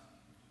enough.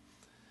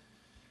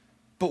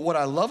 But what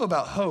I love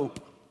about hope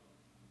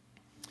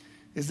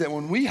is that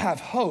when we have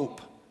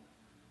hope,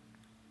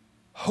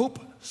 hope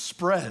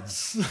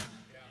spreads. You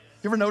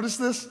ever notice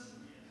this?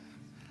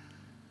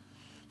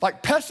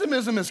 Like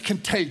pessimism is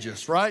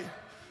contagious, right?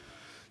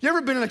 You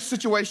ever been in a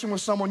situation with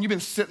someone, you've been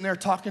sitting there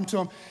talking to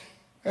them,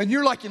 and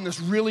you're like in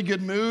this really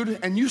good mood,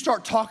 and you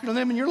start talking to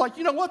them, and you're like,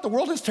 you know what, the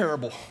world is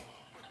terrible.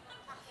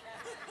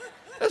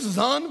 This is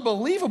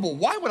unbelievable.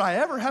 Why would I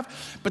ever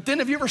have? But then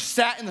have you ever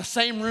sat in the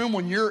same room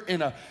when you're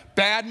in a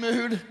bad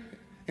mood?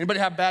 Anybody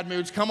have bad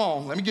moods? Come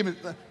on, let me give it,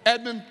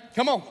 Edmund,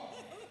 come on.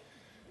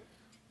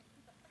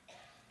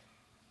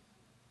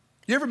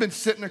 You ever been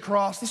sitting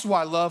across? This is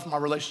why I love my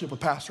relationship with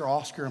Pastor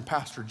Oscar and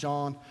Pastor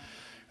John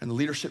and the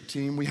leadership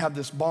team. We have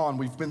this bond.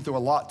 We've been through a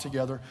lot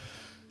together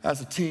as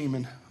a team,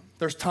 and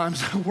there's times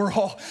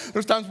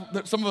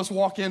that some of us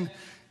walk in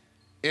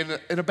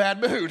a bad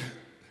mood.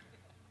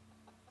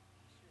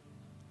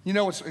 You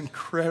know what's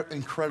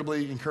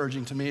incredibly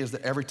encouraging to me is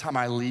that every time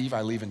I leave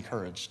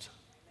encouraged.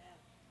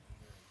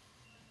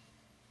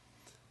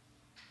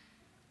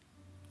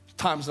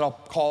 Times that I'll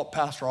call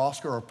Pastor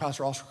Oscar or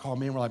Pastor Oscar call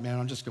me and we're like, man,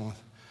 I'm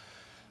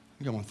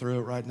going through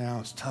it right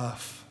now. It's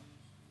tough.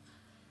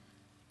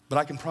 But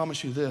I can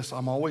promise you this,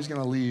 I'm always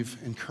going to leave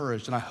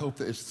encouraged, and I hope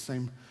that it's the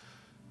same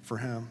for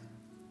him.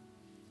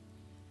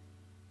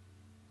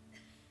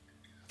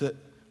 That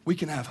we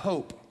can have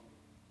hope.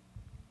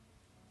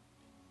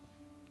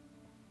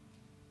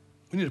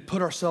 We need to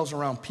put ourselves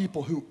around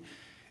people who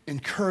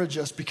encourage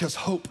us, because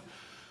hope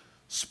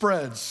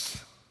spreads.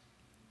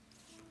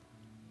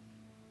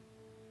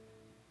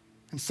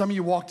 And some of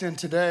you walked in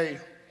today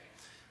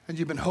and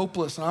you've been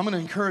hopeless, and I'm gonna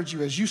encourage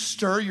you, as you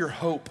stir your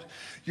hope,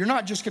 you're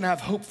not just gonna have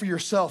hope for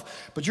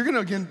yourself, but you're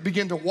gonna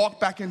begin to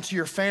walk back into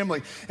your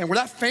family. And where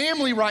that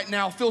family right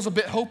now feels a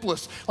bit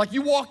hopeless, like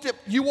you walked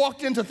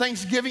into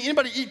Thanksgiving.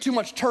 Anybody eat too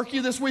much turkey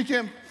this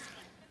weekend?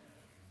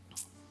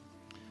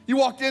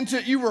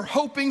 You were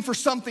hoping for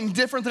something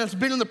different than it's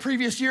been in the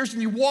previous years,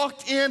 and you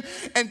walked in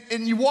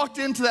and you walked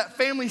into that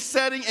family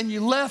setting and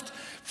you left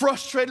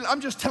frustrated.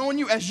 I'm just telling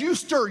you, as you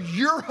stir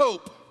your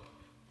hope,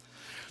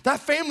 that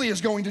family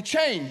is going to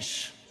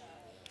change.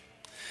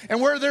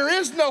 And where there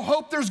is no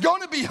hope, there's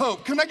going to be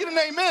hope. Can I get an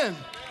amen?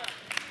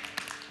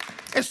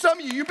 And some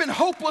of you, you've been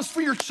hopeless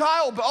for your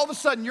child, but all of a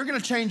sudden you're going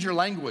to change your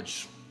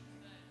language.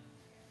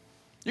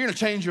 You're going to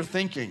change your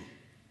thinking.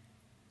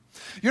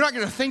 You're not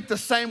going to think the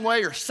same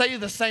way or say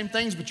the same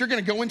things, but you're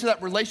going to go into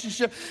that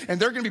relationship and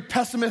they're going to be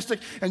pessimistic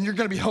and you're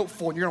going to be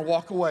hopeful and you're going to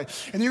walk away.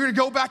 And you're going to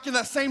go back in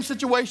that same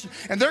situation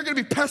and they're going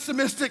to be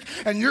pessimistic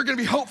and you're going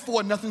to be hopeful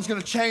and nothing's going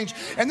to change.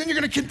 And then you're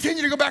going to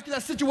continue to go back in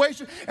that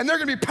situation and they're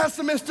going to be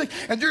pessimistic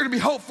and you're going to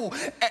be hopeful.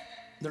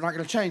 They're not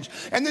going to change.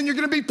 And then you're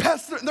going to be they're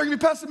going to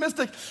be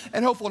pessimistic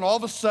and hopeful, and all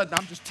of a sudden,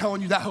 I'm just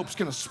telling you, that hope's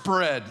going to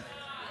spread.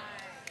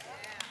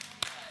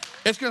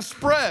 It's going to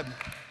spread.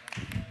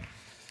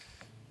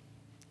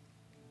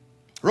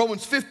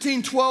 Romans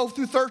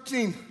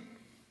 15:12-13.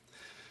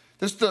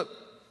 This is the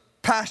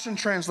Passion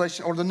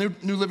Translation, or the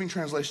New Living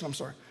Translation, I'm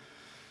sorry.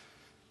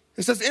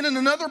 It says, in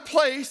another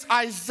place,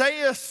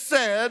 Isaiah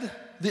said,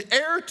 the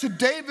heir to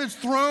David's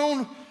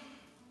throne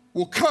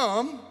will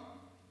come,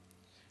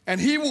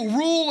 and he will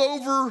rule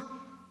over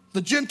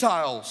the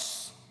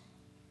Gentiles.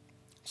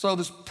 So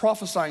this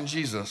prophesying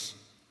Jesus.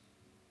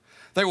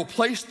 They will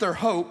place their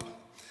hope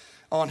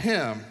on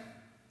him.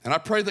 And I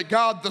pray that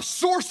God, the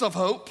source of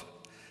hope,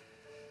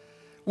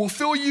 will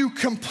fill you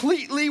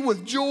completely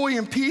with joy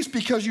and peace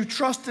because you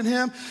trust in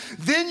him.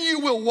 Then you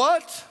will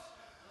what?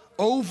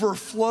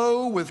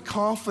 Overflow with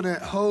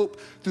confident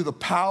hope through the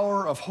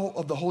power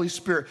of the Holy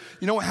Spirit.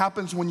 You know what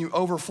happens when you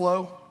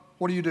overflow?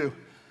 What do?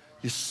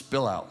 You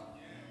spill out.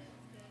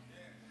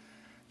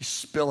 You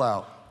spill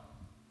out.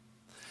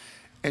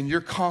 And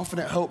your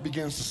confident hope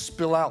begins to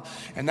spill out,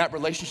 and that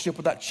relationship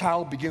with that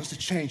child begins to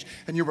change,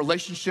 and your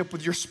relationship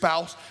with your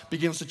spouse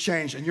begins to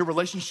change, and your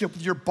relationship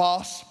with your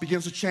boss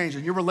begins to change,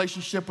 and your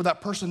relationship with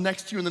that person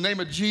next to you, in the name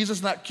of Jesus,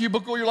 in that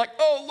cubicle, you're like,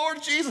 oh,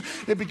 Lord Jesus.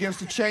 It begins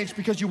to change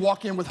because you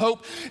walk in with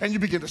hope, and you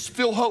begin to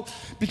spill hope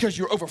because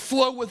you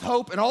overflow with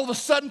hope, and all of a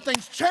sudden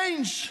things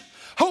change.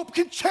 Hope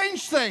can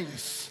change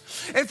things.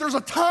 And if there's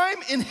a time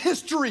in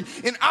history,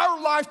 in our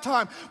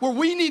lifetime, where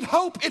we need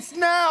hope, it's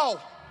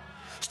now.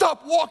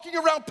 Stop walking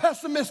around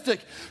pessimistic.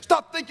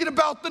 Stop thinking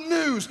about the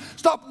news.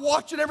 Stop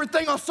watching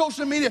everything on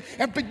social media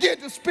and begin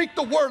to speak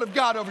the word of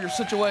God over your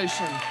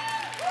situation.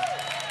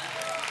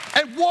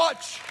 And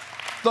watch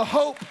the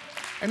hope.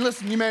 And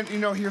listen,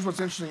 here's what's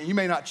interesting. You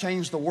may not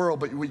change the world,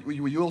 but what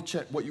you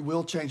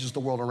will change is the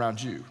world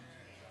around you.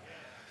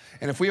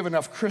 And if we have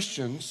enough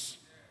Christians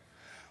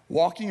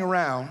walking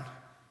around,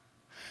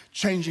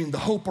 changing the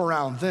hope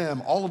around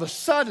them, all of a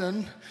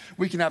sudden,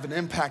 we can have an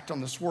impact on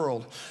this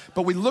world.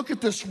 But we look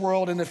at this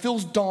world and it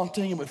feels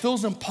daunting and it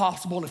feels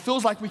impossible and it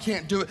feels like we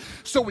can't do it.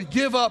 So we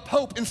give up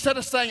hope instead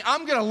of saying,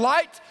 I'm gonna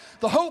light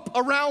the hope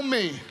around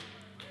me.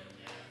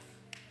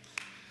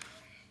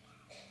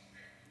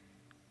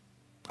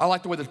 I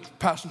like the way the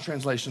Passion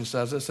Translation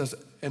says it. It says,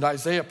 and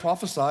Isaiah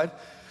prophesied,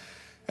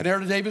 an heir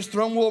to David's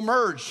throne will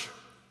emerge,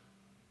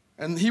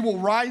 and he will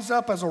rise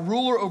up as a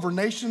ruler over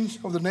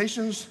nations, ruler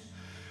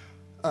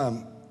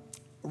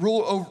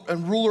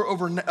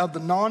of the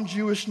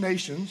non-Jewish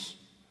nations.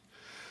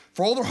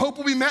 For all their hope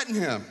will be met in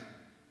him.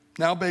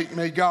 Now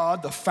may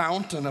God, the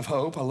fountain of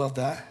hope, I love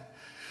that,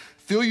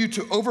 fill you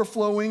to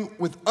overflowing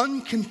with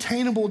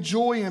uncontainable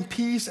joy and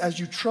peace as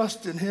you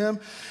trust in him.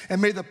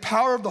 And may the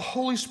power of the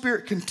Holy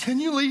Spirit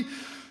continually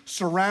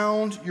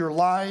surround your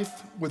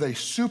life with a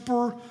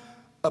super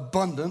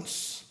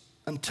abundance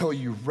until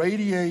you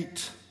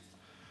radiate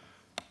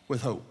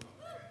with hope.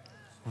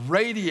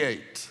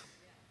 Radiate.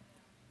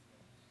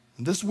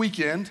 And this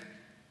weekend,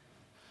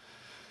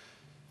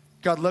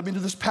 God led me to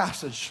this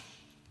passage.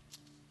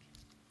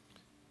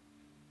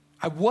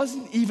 I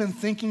wasn't even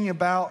thinking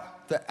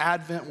about that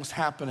Advent was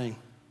happening.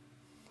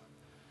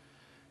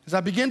 As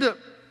I began to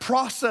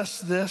process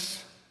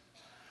this,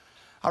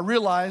 I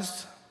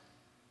realized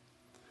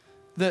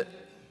that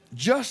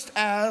just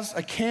as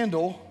a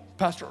candle,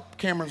 Pastor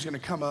Cameron's gonna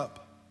come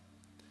up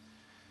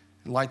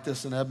and light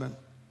this in Edmond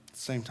at the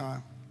same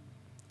time.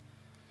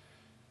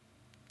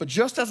 But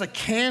just as a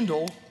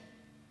candle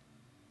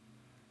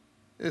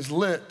is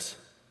lit,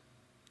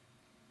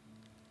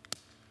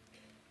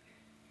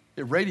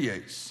 it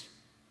radiates.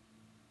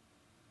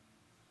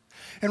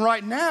 And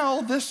right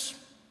now, this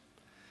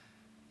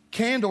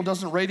candle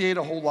doesn't radiate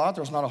a whole lot.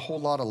 There's not a whole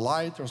lot of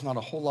light. There's not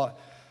a whole lot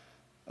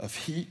of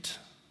heat.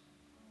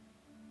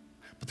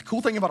 But the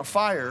cool thing about a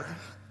fire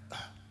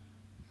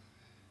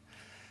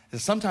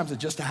is sometimes it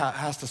just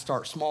has to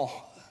start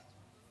small.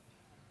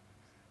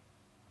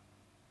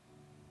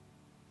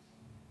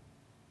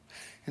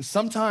 And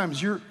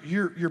sometimes you're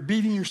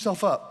beating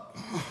yourself up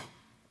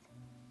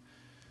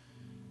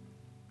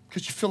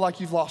because you feel like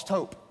you've lost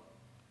hope.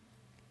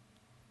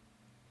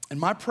 And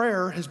my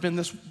prayer has been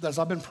this, as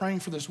I've been praying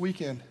for this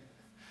weekend,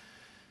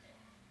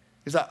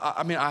 is that,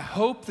 I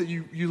hope that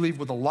you leave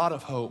with a lot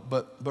of hope,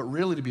 but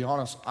really, to be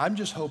honest, I'm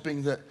just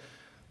hoping that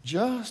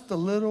just a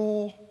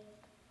little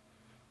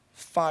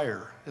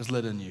fire is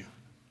lit in you.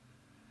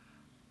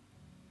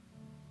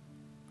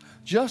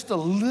 Just a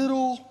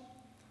little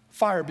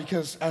fire,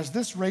 because as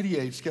this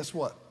radiates, guess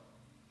what?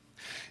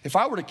 If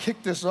I were to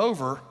kick this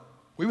over,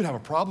 we would have a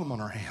problem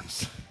on our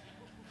hands.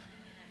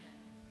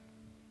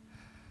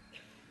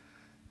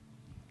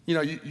 You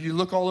know, you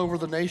look all over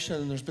the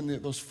nation, and there's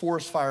been those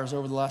forest fires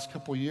over the last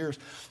couple of years.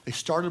 They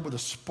started with a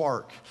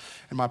spark,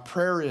 and my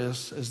prayer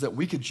is that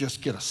we could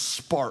just get a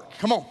spark.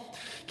 Come on,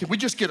 can we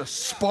just get a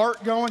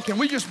spark going? Can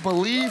we just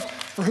believe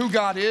for who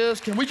God is?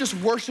 Can we just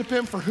worship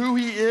him for who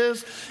he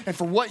is and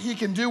for what he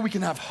can do? We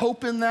can have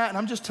hope in that, and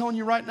I'm just telling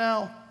you right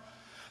now,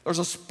 there's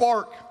a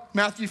spark.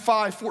 Matthew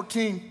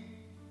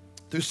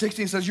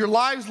 5:14-16 says, your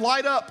lives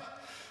light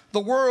up the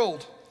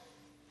world.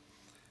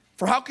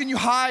 For how can you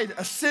hide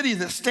a city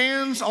that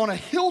stands on a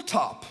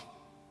hilltop?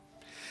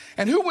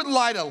 And who would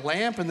light a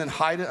lamp and then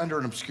hide it under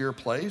an obscure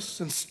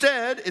place?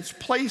 Instead, it's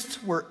placed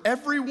where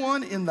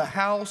everyone in the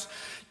house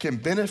can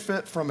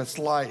benefit from its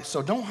light.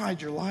 So don't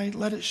hide your light,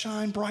 let it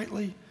shine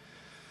brightly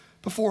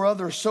before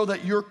others, so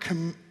that your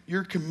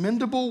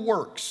commendable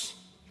works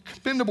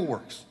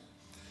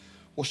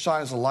will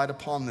shine as a light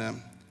upon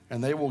them,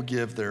 and they will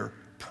give their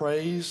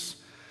praise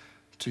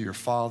to your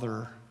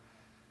Father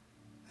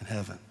in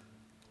heaven.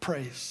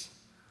 Praise,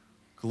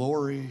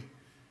 glory,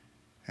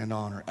 and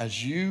honor.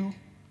 As you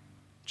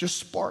just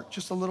spark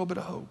just a little bit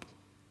of hope,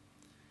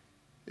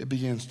 it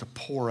begins to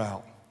pour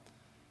out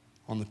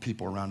on the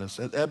people around us.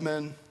 At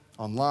Edmond,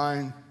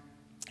 online,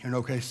 here in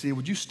OKC,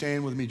 would you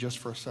stand with me just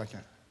for a second?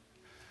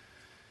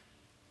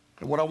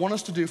 And what I want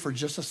us to do for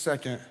just a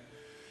second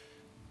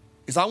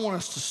is I want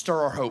us to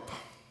stir our hope.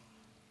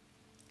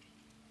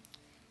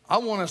 I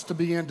want us to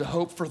begin to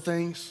hope for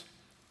things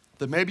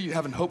that maybe you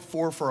haven't hoped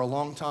for a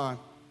long time.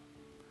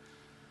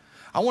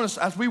 I want us,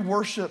 as we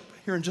worship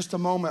here in just a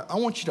moment, I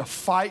want you to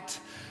fight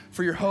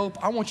for your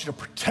hope. I want you to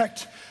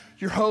protect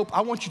your hope.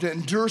 I want you to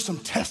endure some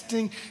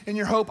testing in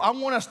your hope. I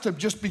want us to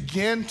just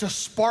begin to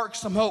spark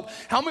some hope.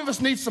 How many of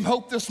us need some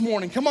hope this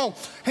morning? Come on,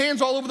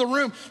 hands all over the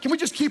room. Can we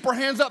just keep our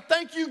hands up?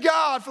 Thank you,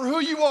 God, for who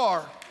you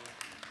are.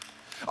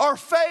 Our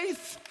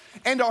faith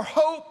and our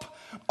hope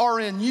are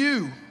in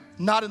you,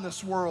 not in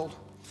this world.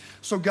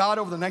 So God,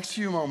 over the next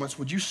few moments,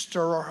 would you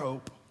stir our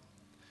hope?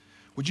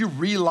 Would you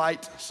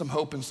relight some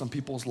hope in some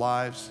people's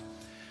lives?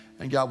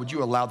 And God, would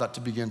you allow that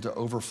to begin to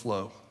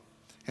overflow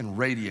and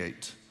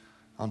radiate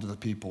onto the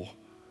people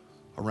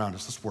around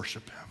us? Let's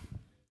worship him.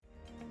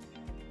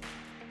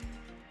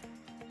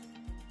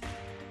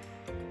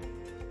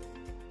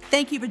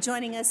 Thank you for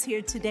joining us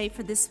here today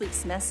for this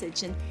week's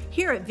message. And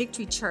here at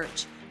Victory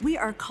Church, we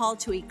are called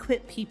to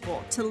equip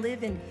people to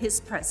live in His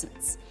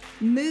presence,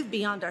 move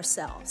beyond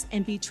ourselves,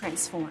 and be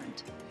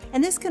transformed.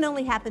 And this can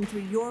only happen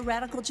through your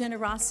radical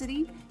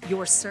generosity,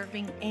 your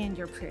serving, and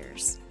your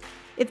prayers.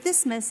 If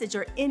this message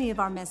or any of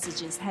our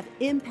messages have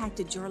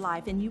impacted your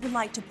life and you would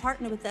like to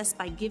partner with us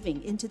by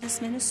giving into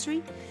this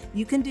ministry,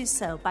 you can do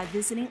so by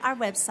visiting our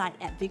website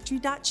at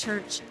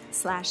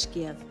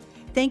victory.church/give.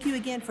 Thank you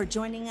again for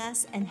joining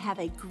us and have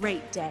a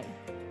great day.